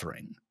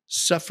suffering,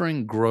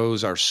 suffering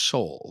grows our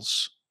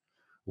souls.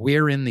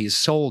 We're in these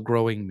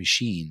soul-growing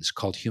machines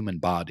called human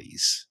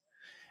bodies.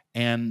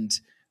 And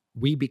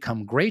we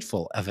become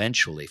grateful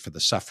eventually for the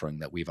suffering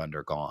that we've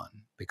undergone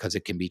because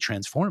it can be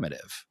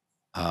transformative.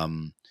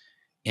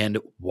 And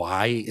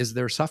why is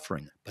there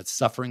suffering? But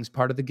suffering's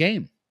part of the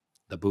game.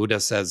 The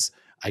Buddha says,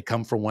 I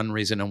come for one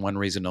reason and one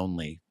reason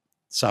only,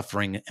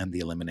 suffering and the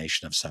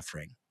elimination of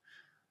suffering.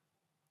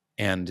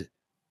 And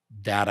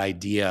that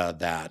idea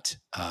that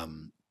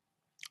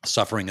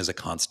suffering is a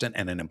constant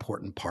and an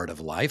important part of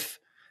life,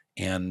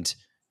 and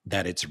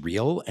that it's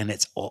real, and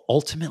it's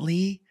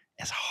ultimately,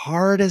 as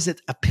hard as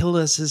a pill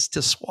is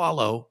to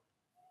swallow,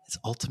 it's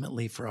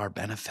ultimately for our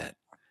benefit,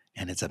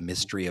 and it's a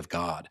mystery of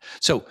God.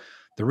 So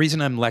the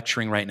reason I'm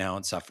lecturing right now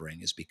on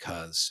suffering is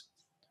because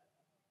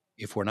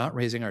if we're not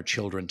raising our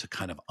children to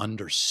kind of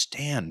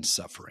understand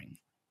suffering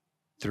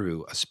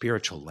through a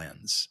spiritual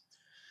lens,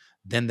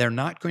 then they're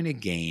not going to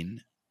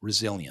gain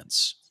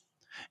resilience.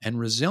 And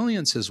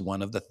resilience is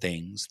one of the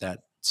things that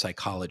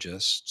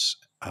psychologists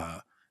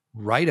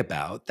write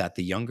about that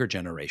the younger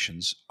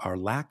generations are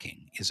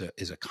lacking, is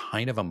a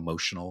kind of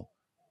emotional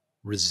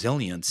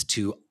resilience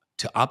to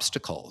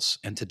obstacles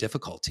and to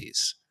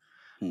difficulties.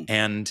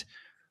 And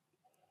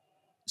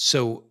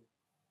so,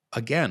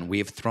 again, we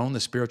have thrown the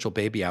spiritual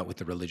baby out with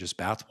the religious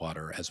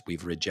bathwater as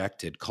we've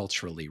rejected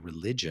culturally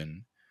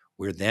religion.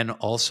 We're then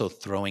also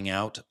throwing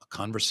out a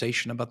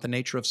conversation about the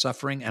nature of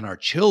suffering, and our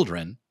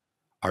children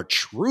are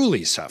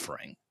truly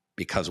suffering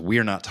because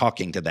we're not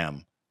talking to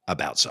them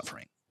about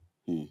suffering.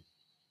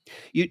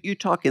 You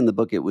talk in the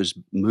book, it was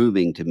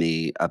moving to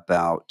me,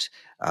 about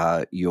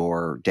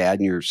your dad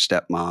and your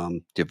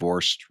stepmom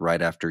divorced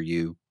right after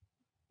you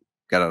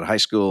got out of high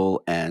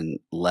school and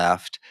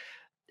left.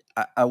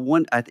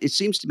 It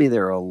seems to me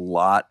there are a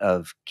lot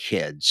of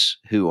kids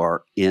who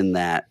are in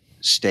that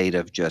state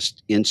of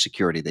just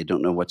insecurity. They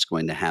don't know what's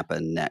going to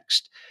happen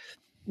next.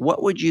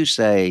 What would you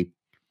say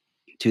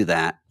to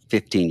that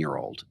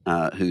 15-year-old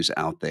who's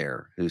out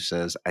there who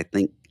says, I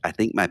think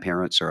my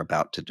parents are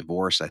about to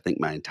divorce. I think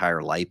my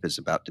entire life is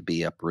about to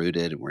be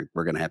uprooted, and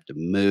we're going to have to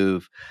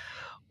move.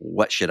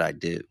 What should I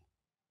do?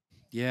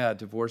 Yeah,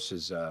 divorce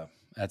is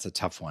that's a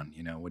tough one.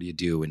 What do you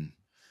do when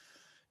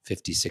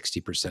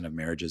 50-60% of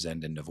marriages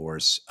end in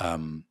divorce?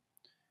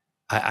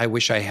 I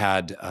wish I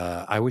had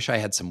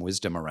some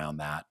wisdom around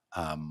that.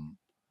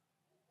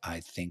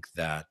 I think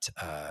that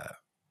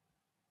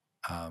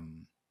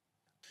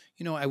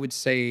I would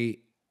say,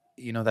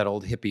 that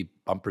old hippie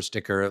bumper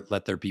sticker,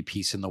 let there be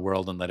peace in the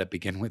world and let it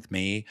begin with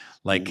me.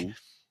 Like,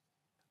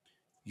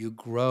 you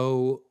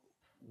grow,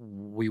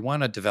 we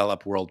want to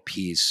develop world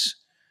peace,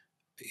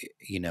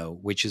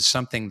 which is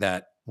something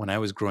that when I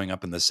was growing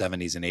up in the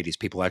 70s and 80s,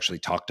 people actually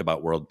talked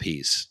about world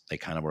peace. They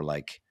kind of were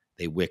like,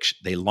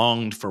 they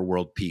longed for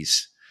world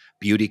peace.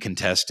 Beauty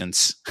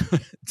contestants,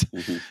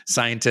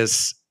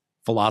 scientists,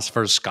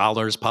 philosophers,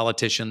 scholars,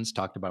 politicians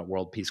talked about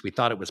world peace. We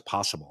thought it was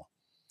possible.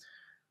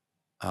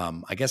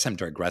 I guess I'm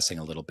digressing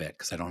a little bit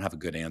because I don't have a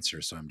good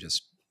answer, so I'm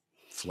just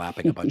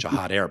flapping a bunch of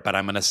hot air. But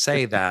I'm going to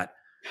say that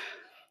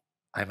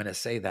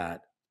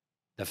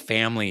the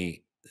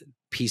family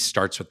peace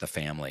starts with the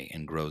family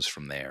and grows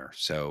from there.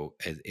 So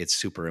it's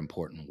super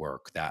important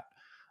work that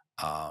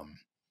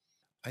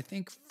I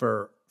think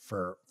for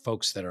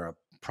folks that are a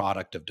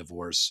product of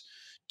divorce,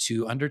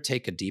 to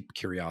undertake a deep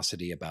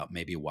curiosity about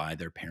maybe why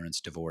their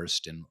parents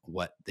divorced and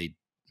what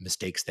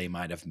mistakes they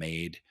might have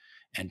made,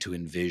 and to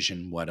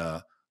envision what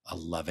a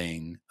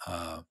loving,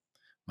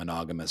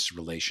 monogamous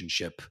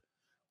relationship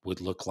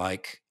would look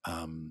like,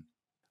 and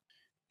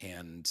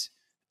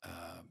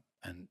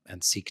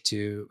seek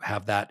to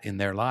have that in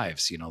their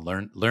lives.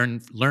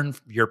 Learn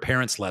your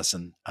parents'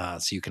 lesson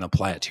so you can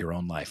apply it to your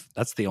own life.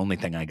 That's the only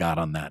thing I got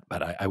on that,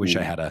 but I wish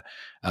I had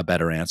a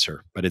better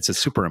answer. But it's a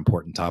super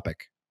important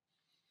topic.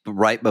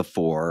 Right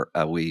before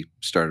we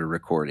started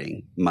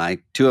recording,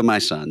 two of my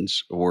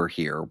sons were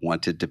here,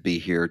 wanted to be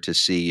here to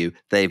see you.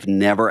 They've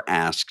never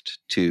asked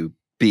to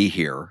be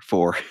here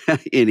for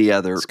any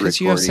other recording.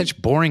 Because you have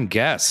such boring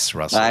guests,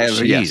 Russell.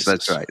 Yes,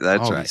 that's right.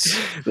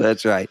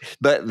 That's right.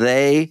 But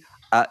they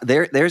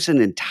There's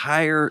an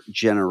entire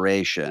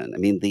generation. I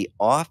mean, The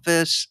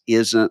Office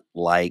isn't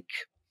like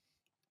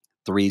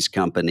Three's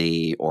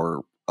Company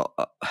or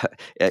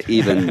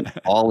even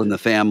All in the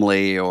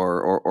Family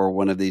or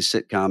one of these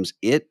sitcoms.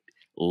 It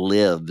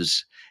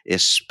lives,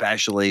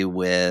 especially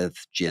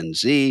with Gen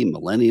Z,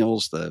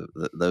 millennials,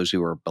 those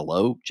who are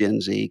below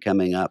Gen Z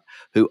coming up,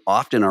 who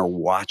often are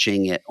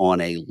watching it on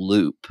a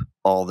loop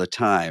all the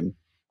time.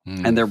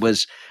 And Mm. there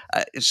was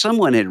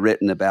someone had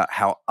written about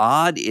how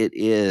odd it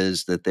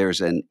is that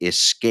there's an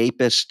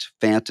escapist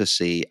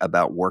fantasy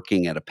about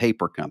working at a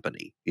paper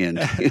company in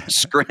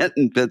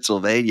Scranton,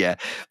 Pennsylvania,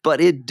 but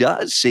it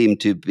does seem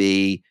to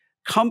be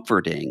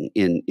comforting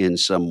in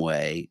some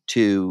way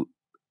to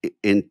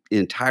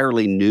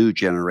entirely new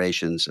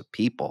generations of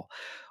people.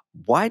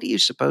 Why do you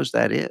suppose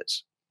that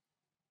is?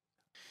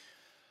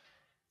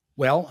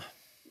 Well,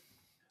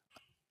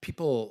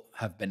 people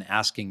have been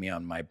asking me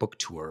on my book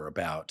tour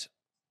about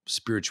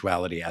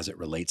spirituality as it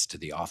relates to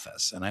The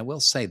Office. And I will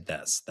say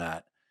this,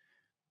 that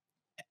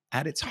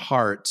at its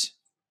heart,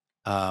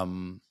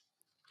 um,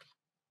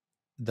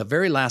 the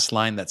very last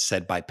line that's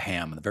said by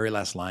Pam, the very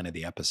last line of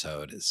the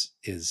episode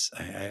is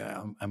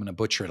I'm going to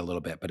butcher it a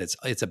little bit, but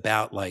it's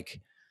about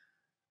like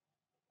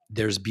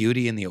there's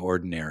beauty in the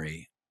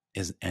ordinary,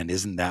 and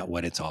isn't that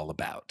what it's all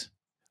about?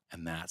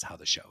 And that's how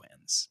the show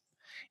ends.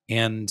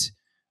 And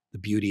the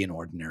beauty in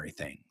ordinary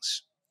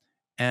things.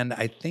 And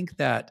I think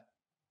that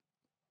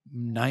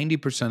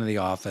 90% of The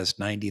Office,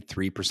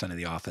 93% of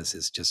The Office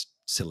is just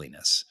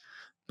silliness.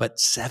 But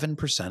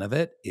 7% of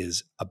it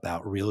is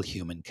about real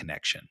human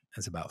connection.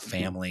 It's about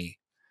family.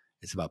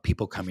 It's about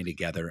people coming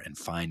together and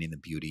finding the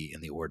beauty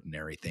in the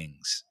ordinary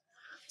things.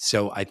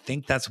 So I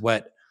think that's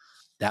what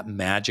that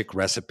magic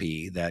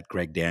recipe that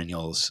Greg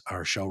Daniels,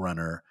 our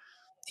showrunner,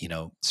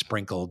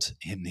 sprinkled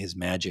in his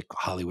magic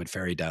Hollywood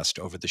fairy dust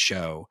over the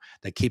show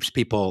that keeps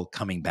people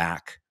coming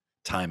back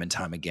time and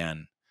time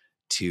again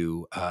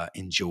to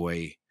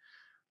enjoy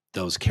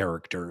those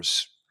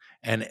characters.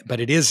 But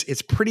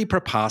it's pretty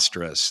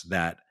preposterous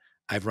that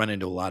I've run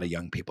into a lot of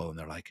young people and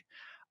they're like,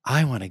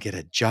 I want to get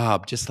a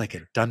job just like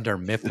at Dunder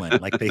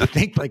Mifflin. Like they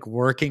think like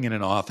working in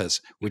an office,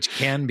 which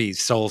can be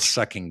soul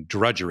sucking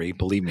drudgery.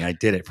 Believe me, I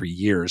did it for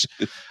years.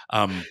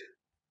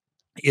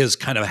 Is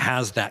kind of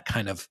has that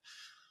kind of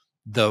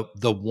the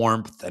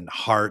warmth and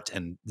heart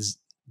and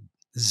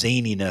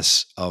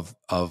zaniness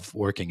of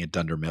working at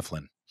Dunder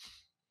Mifflin.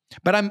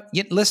 But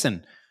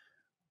listen,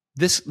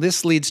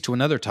 this leads to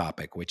another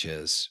topic, which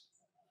is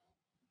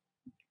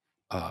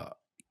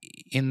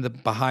in the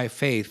Baha'i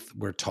faith,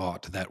 we're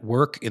taught that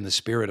work in the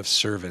spirit of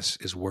service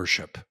is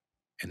worship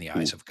in the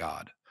eyes of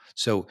God.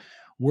 So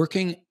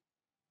working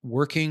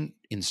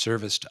in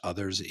service to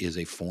others is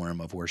a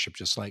form of worship,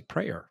 just like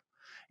prayer.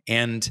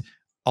 And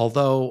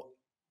although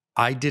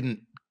I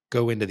didn't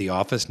go into the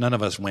office, none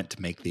of us went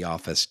to make the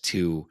office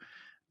to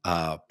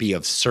be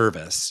of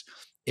service.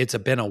 It's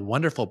been a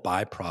wonderful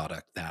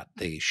byproduct that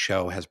the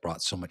show has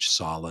brought so much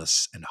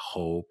solace and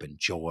hope and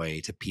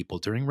joy to people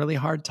during really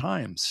hard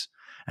times.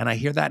 And I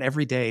hear that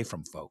every day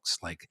from folks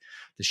like,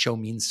 the show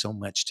means so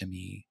much to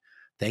me.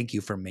 Thank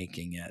you for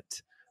making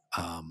it.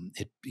 I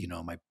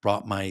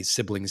brought my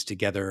siblings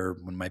together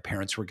when my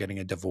parents were getting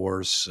a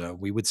divorce.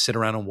 We would sit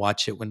around and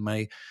watch it when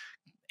my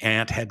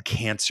aunt had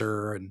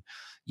cancer. And,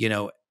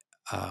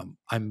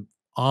 I'm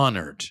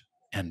honored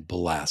and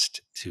blessed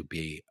to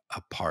be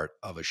a part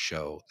of a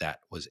show that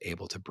was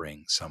able to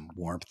bring some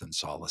warmth and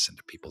solace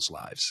into people's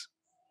lives.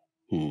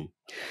 Hmm.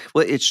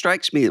 Well, it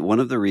strikes me that one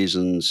of the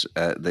reasons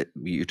that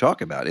you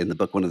talk about in the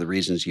book, one of the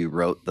reasons you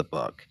wrote the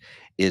book,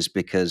 is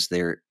because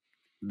there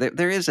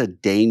is a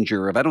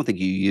danger of. I don't think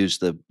you use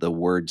the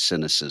word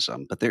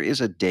cynicism, but there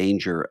is a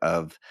danger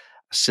of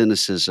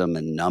cynicism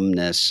and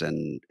numbness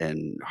and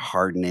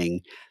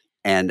hardening.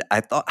 And I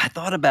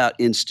thought about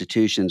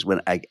institutions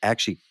when I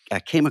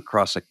came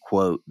across a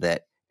quote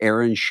that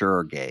Aaron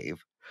Schur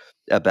gave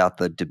about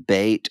the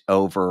debate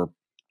over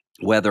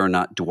whether or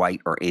not Dwight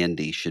or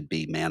Andy should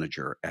be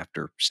manager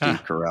after Steve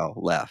Ah, Carell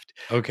left.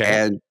 okay.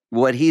 And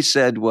what he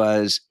said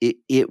was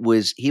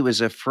he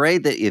was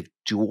afraid that if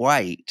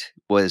Dwight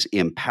was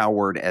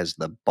empowered as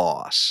the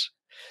boss,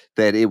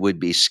 that it would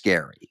be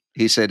scary.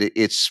 He said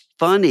it's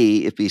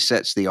funny if he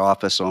sets the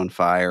office on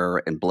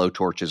fire and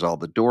blowtorches all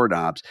the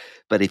doorknobs,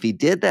 but if he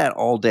did that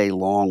all day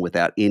long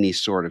without any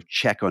sort of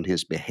check on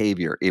his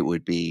behavior, it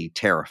would be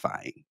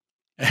terrifying.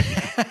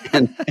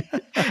 And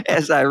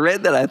as I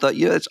read that, I thought,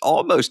 it's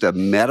almost a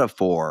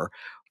metaphor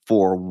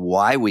for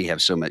why we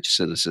have so much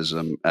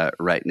cynicism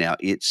right now.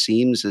 It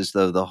seems as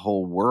though the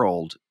whole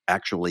world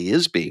actually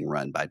is being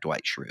run by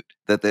Dwight Schrute.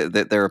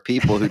 That there are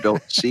people who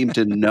don't seem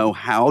to know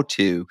how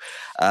to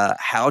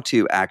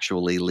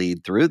actually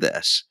lead through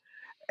this,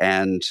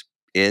 and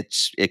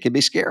it can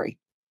be scary.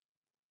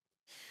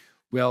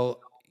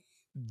 Well,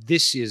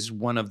 this is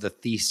one of the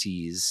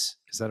theses.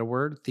 Is that a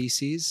word?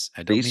 Theses?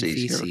 I don't mean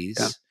Theses here, yeah.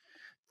 feces.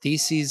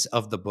 Theses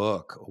of the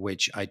book,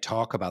 which I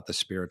talk about the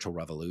spiritual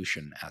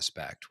revolution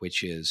aspect,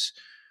 which is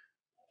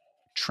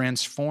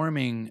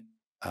transforming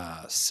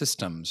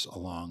systems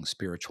along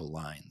spiritual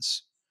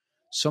lines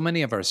so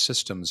many of our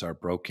systems are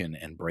broken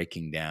and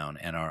breaking down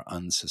and are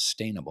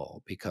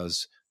unsustainable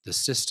because the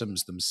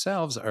systems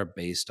themselves are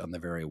based on the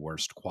very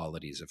worst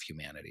qualities of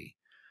humanity.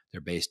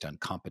 They're based on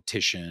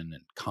competition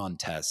and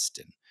contest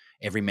and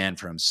every man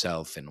for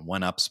himself and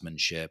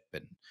one-upsmanship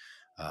and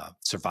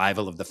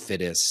survival of the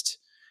fittest,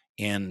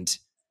 and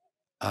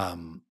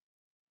um,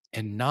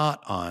 and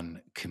not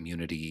on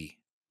community,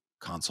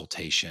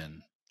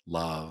 consultation,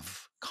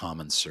 love,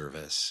 common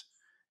service,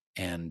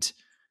 and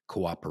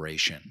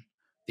cooperation,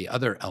 the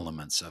other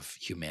elements of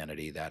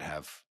humanity that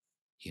have,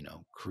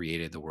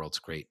 created the world's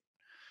great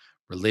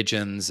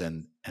religions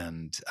and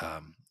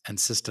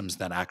systems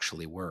that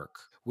actually work.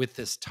 With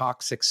this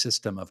toxic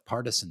system of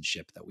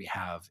partisanship that we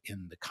have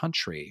in the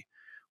country,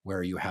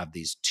 where you have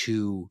these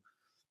two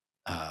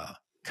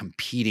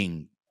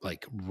competing,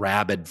 like,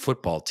 rabid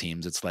football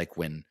teams. It's like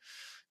when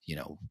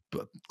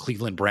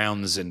Cleveland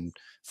Browns and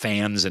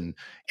fans and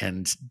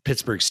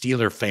Pittsburgh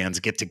Steeler fans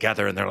get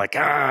together and they're like,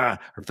 or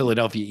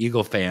Philadelphia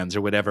Eagle fans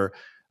or whatever,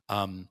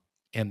 and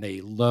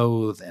they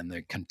loathe and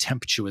they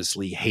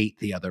contemptuously hate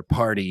the other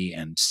party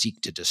and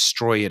seek to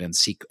destroy it and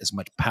seek as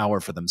much power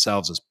for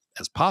themselves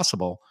as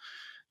possible.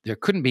 There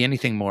couldn't be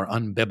anything more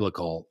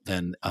unbiblical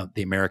than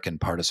the American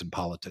partisan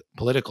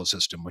political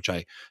system, which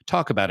I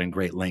talk about in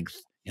great length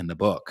in the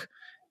book.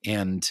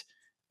 And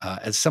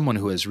as someone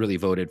who has really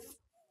voted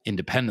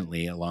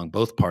independently along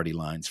both party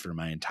lines for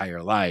my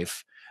entire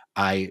life,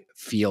 I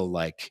feel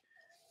like,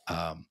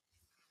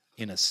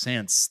 in a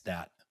sense,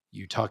 that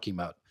you're talking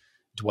about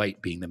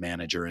Dwight being the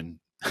manager and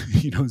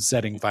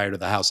setting fire to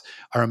the house.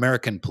 Our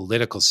American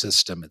political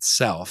system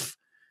itself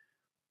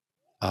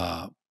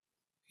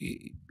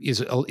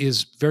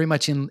is very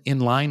much in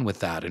line with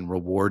that and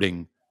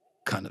rewarding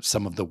kind of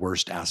some of the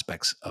worst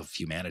aspects of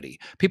humanity.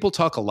 People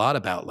talk a lot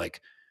about,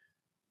 like,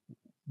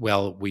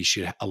 well, we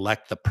should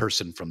elect the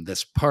person from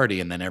this party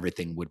and then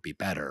everything would be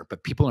better.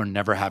 But people are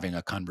never having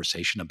a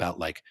conversation about,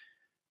 like,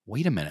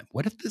 wait a minute,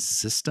 what if the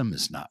system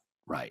is not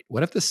right?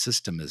 What if the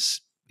system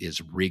is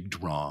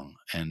rigged wrong?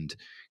 And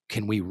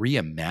can we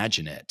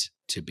reimagine it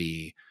to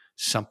be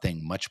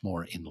something much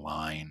more in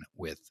line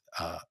with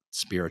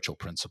spiritual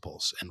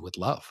principles and with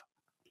love?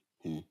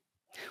 Hmm.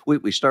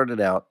 We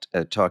started out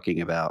talking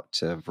about,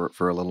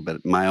 for a little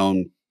bit, my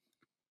own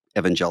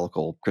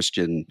evangelical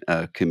Christian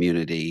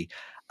community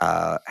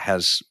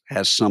has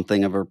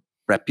something of a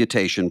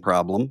reputation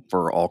problem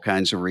for all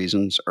kinds of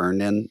reasons,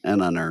 earned and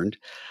unearned.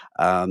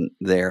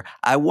 There,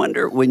 I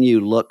wonder, when you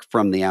look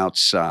from the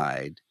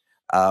outside,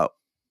 uh,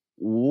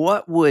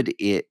 what would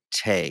it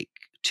take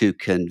to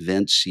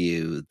convince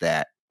you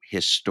that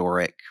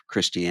historic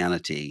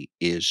Christianity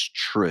is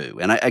true?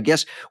 And I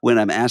guess when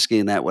I'm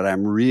asking that, what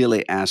I'm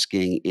really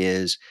asking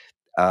is,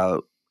 uh,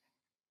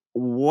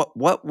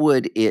 what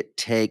would it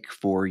take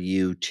for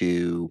you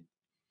to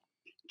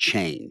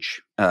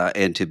change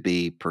and to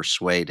be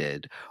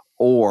persuaded?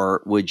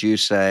 Or would you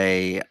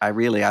say,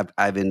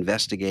 I've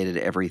investigated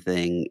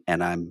everything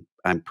and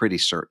I'm pretty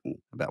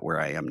certain about where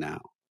I am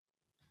now?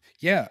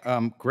 Yeah,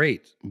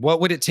 great.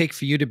 What would it take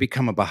for you to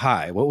become a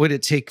Baha'i? What would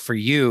it take for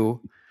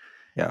you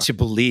Yeah. to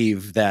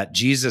believe that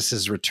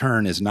Jesus's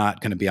return is not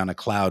going to be on a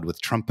cloud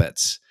with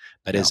trumpets,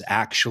 but Yeah. is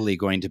actually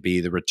going to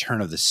be the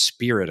return of the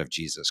Spirit of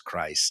Jesus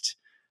Christ,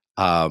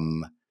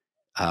 um,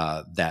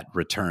 that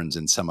returns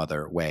in some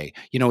other way?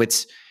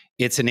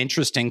 It's an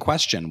interesting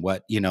question.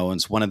 And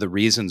it's one of the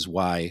reasons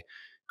why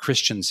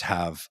Christians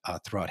have,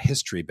 throughout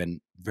history,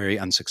 been very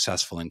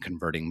unsuccessful in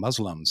converting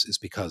Muslims, is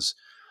because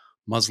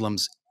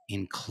Muslims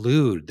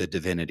include the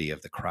divinity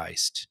of the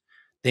Christ.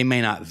 They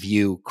may not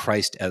view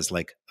Christ as,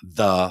 like,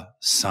 the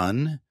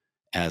Son,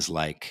 as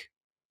like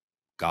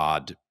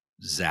God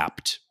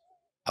zapped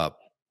a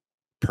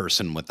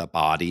person with a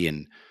body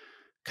and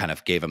kind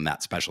of gave him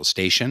that special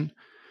station.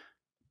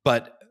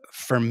 But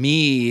for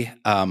me,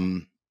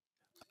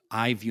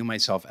 I view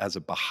myself as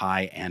a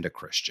Baha'i and a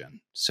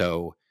Christian.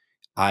 So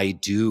I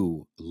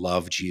do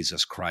love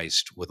Jesus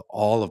Christ with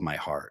all of my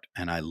heart,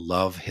 and I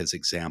love his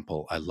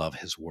example. I love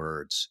his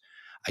words.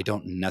 I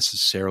don't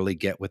necessarily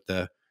get with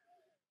the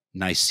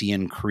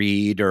Nicene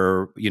Creed,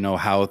 or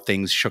how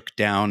things shook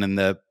down in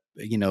the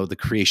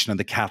creation of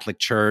the Catholic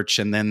Church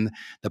and then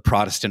the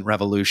Protestant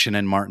Revolution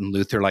and Martin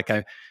Luther. Like,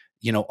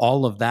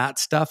 all of that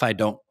stuff I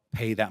don't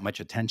pay that much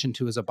attention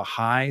to as a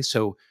Baha'i.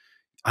 So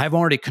I've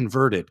already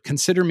converted.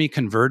 Consider me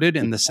converted,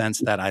 in the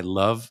sense that I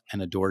love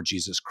and adore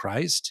Jesus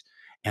Christ.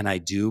 And I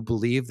do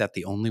believe that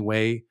the only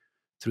way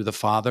through the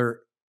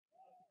Father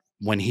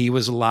when he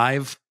was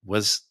alive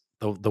was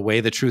the way,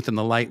 the truth, and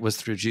the light was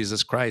through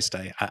Jesus Christ.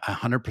 I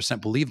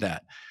 100% believe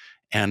that.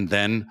 And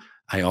then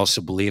I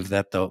also believe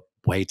that the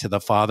way to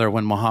the Father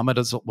when Muhammad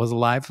was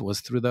alive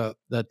was through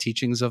the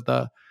teachings of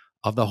the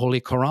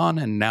Holy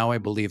Quran. And now I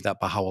believe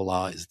that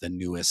Baha'u'llah is the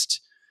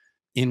newest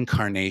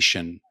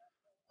incarnation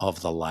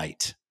of the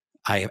light.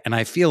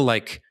 I feel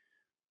like,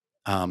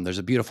 there's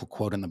a beautiful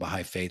quote in the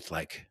Baha'i faith,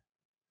 like,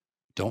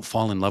 don't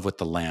fall in love with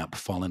the lamp,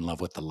 fall in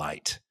love with the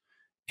light.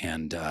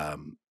 And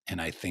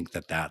I think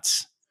that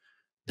that's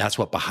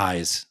what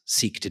Baha'is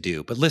seek to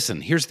do. But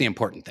listen, here's the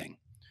important thing.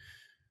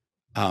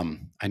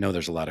 I know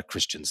there's a lot of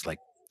Christians like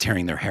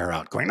tearing their hair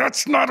out going,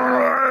 that's not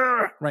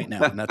right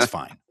now. And that's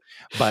fine.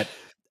 But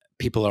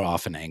people are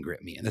often angry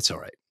at me, and that's all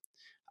right.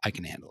 I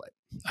can handle it.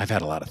 I've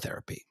had a lot of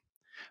therapy.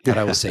 But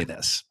I will say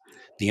this.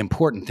 The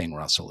important thing,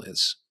 Russell,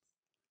 is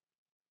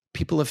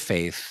people of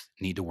faith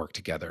need to work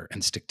together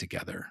and stick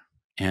together.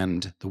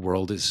 And the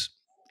world is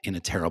in a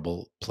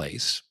terrible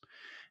place.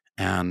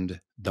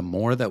 And the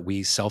more that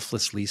we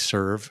selflessly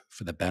serve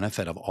for the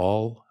benefit of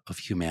all of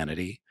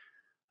humanity,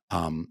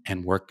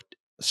 and work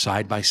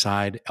side by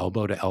side,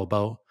 elbow to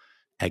elbow,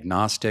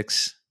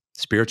 agnostics,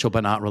 spiritual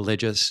but not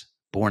religious,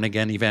 born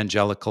again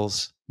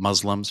evangelicals,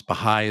 Muslims,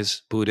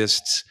 Baha'is,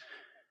 Buddhists,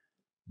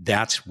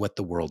 that's what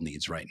the world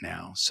needs right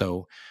now.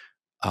 So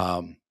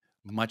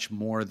much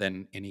more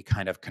than any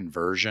kind of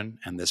conversion.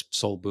 And this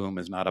Soul Boom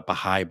is not a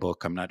Baha'i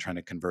book. I'm not trying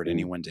to convert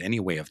anyone to any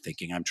way of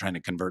thinking. I'm trying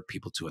to convert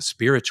people to a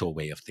spiritual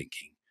way of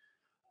thinking.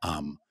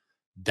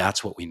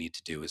 That's what we need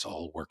to do, is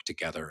all work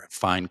together,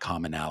 find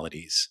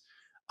commonalities,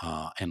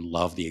 and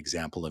love the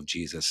example of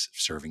Jesus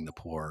serving the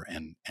poor,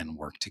 and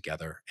work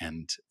together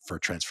and for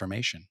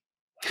transformation.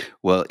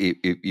 Well,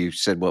 you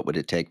said, what would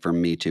it take for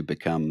me to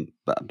become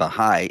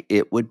Baha'i?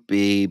 It would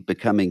be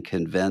becoming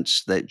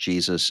convinced that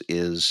Jesus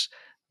is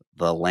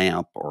the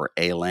lamp, or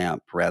a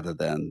lamp, rather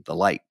than the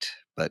light.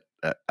 But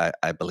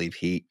I believe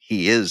he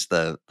is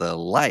the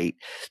light.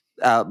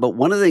 But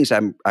one of the things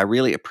I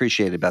really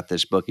appreciate about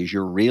this book is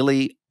you're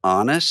really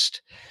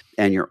honest,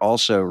 and you're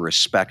also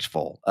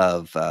respectful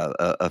of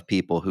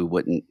people who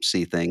wouldn't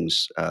see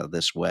things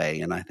this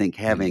way. And I think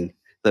having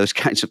those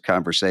kinds of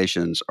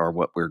conversations are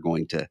what we're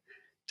going to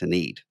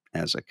need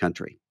as a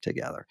country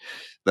together.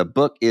 The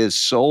book is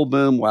Soul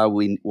Boom: Why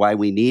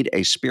We Need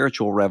a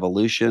Spiritual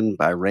Revolution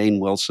by Rainn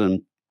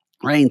Wilson.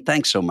 Rainn,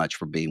 thanks so much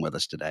for being with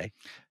us today.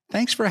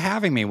 Thanks for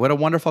having me. What a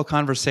wonderful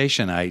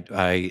conversation.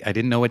 I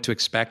didn't know what to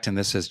expect, and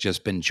this has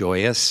just been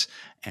joyous.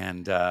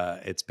 And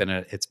it's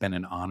been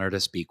an honor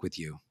to speak with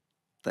you.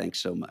 Thanks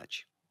so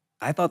much.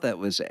 I thought that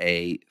was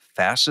a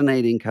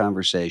fascinating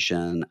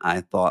conversation.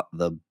 I thought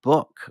the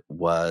book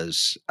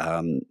was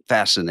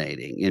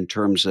fascinating in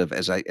terms of,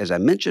 as I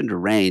mentioned to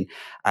Rainn,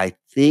 I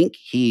think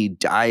he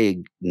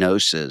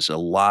diagnoses a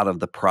lot of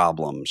the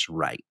problems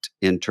right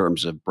in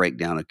terms of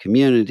breakdown of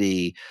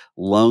community,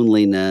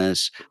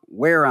 loneliness.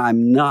 Where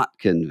I'm not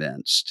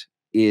convinced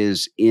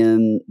is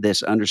in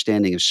this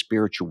understanding of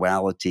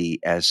spirituality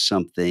as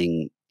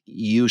something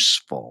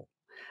useful.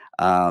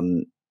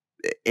 And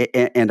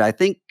I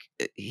think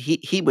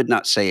he would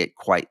not say it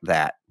quite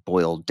that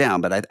boiled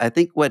down, but I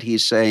think what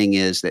he's saying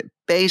is that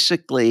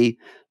basically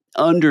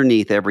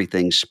underneath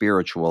everything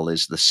spiritual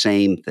is the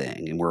same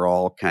thing, and we're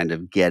all kind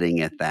of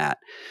getting at that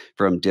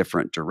from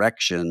different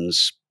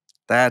directions.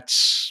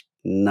 That's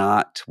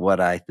not what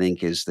I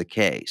think is the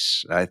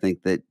case. I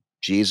think that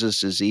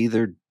Jesus is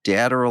either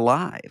dead or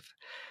alive,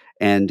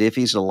 and if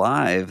he's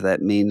alive,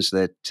 that means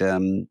that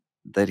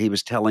that he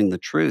was telling the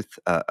truth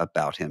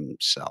about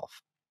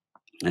himself.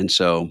 And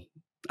so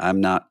I'm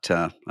not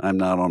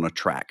on a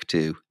track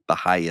to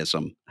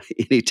Baha'ism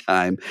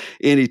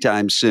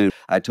anytime soon.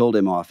 I told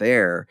him off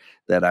air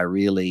that I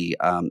really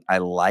I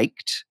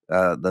liked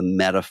the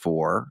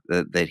metaphor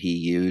that he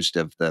used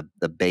of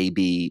the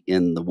baby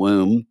in the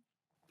womb,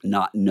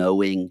 not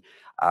knowing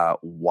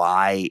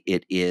why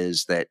it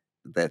is that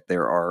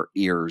there are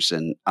ears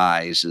and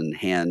eyes and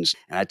hands.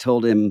 And I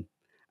told him,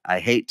 I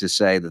hate to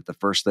say that the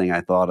first thing I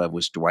thought of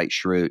was Dwight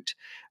Schrute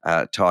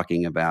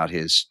talking about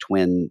his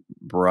twin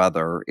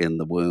brother in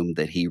the womb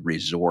that he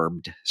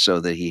resorbed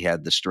so that he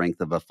had the strength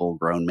of a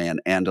full-grown man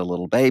and a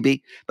little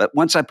baby. But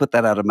once I put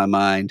that out of my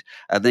mind,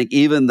 I think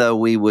even though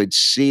we would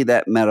see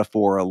that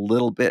metaphor a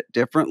little bit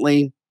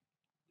differently,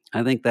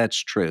 I think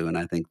that's true, and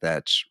I think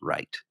that's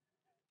right.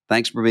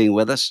 Thanks for being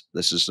with us.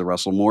 This is The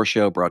Russell Moore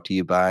Show, brought to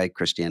you by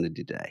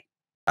Christianity Today.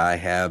 I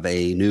have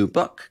a new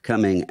book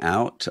coming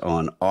out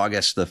on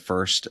August the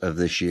 1st of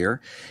this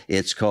year.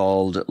 It's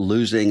called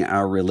Losing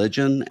Our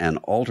Religion, an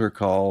altar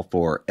call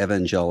for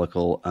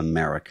evangelical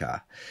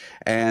America.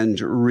 And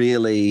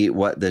really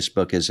what this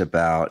book is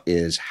about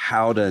is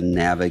how to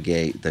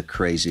navigate the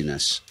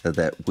craziness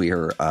that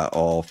we're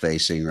all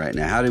facing right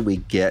now. How do we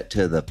get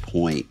to the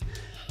point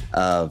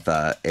of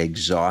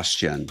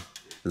exhaustion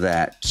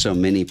that so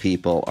many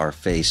people are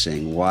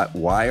facing?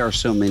 Why are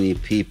so many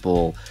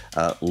people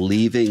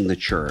leaving the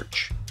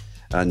church?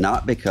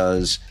 Not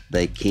because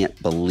they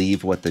can't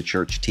believe what the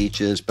church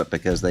teaches, but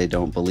because they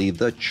don't believe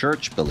the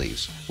church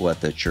believes what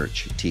the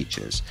church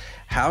teaches.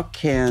 How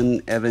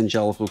can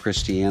evangelical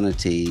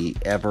Christianity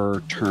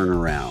ever turn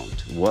around?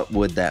 What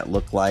would that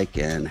look like,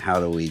 and how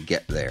do we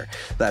get there?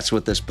 That's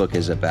what this book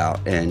is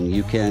about, and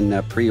you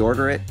can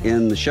pre-order it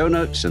in the show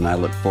notes, and I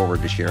look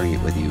forward to sharing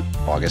it with you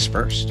August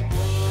 1st.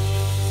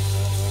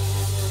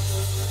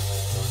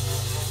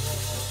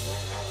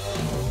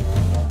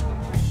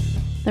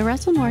 The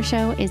Russell Moore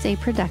Show is a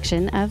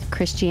production of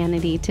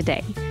Christianity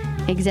Today.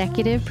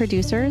 Executive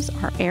producers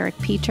are Eric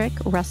Petrick,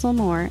 Russell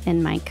Moore,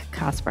 and Mike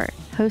Cosper.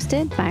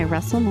 Hosted by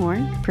Russell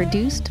Moore,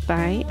 produced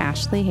by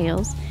Ashley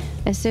Hales,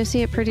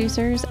 associate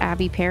producers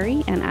Abby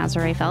Perry and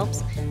Azrae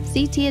Phelps,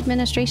 CT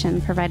administration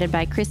provided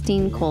by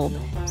Christine Kolb,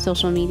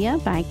 social media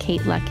by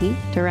Kate Lucky,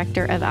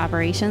 director of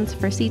operations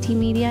for CT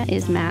Media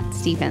is Matt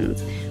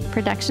Stevens,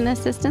 production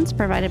assistance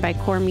provided by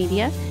Core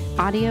Media,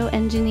 audio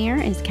engineer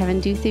is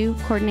Kevin Duthu,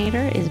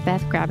 coordinator is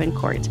Beth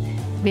Grabencourt,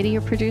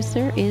 video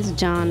producer is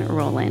John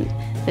Rowland.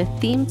 The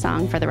theme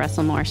song for The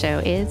Russell Moore Show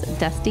is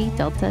Dusty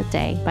Delta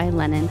Day by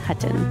Lennon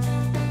Hutton.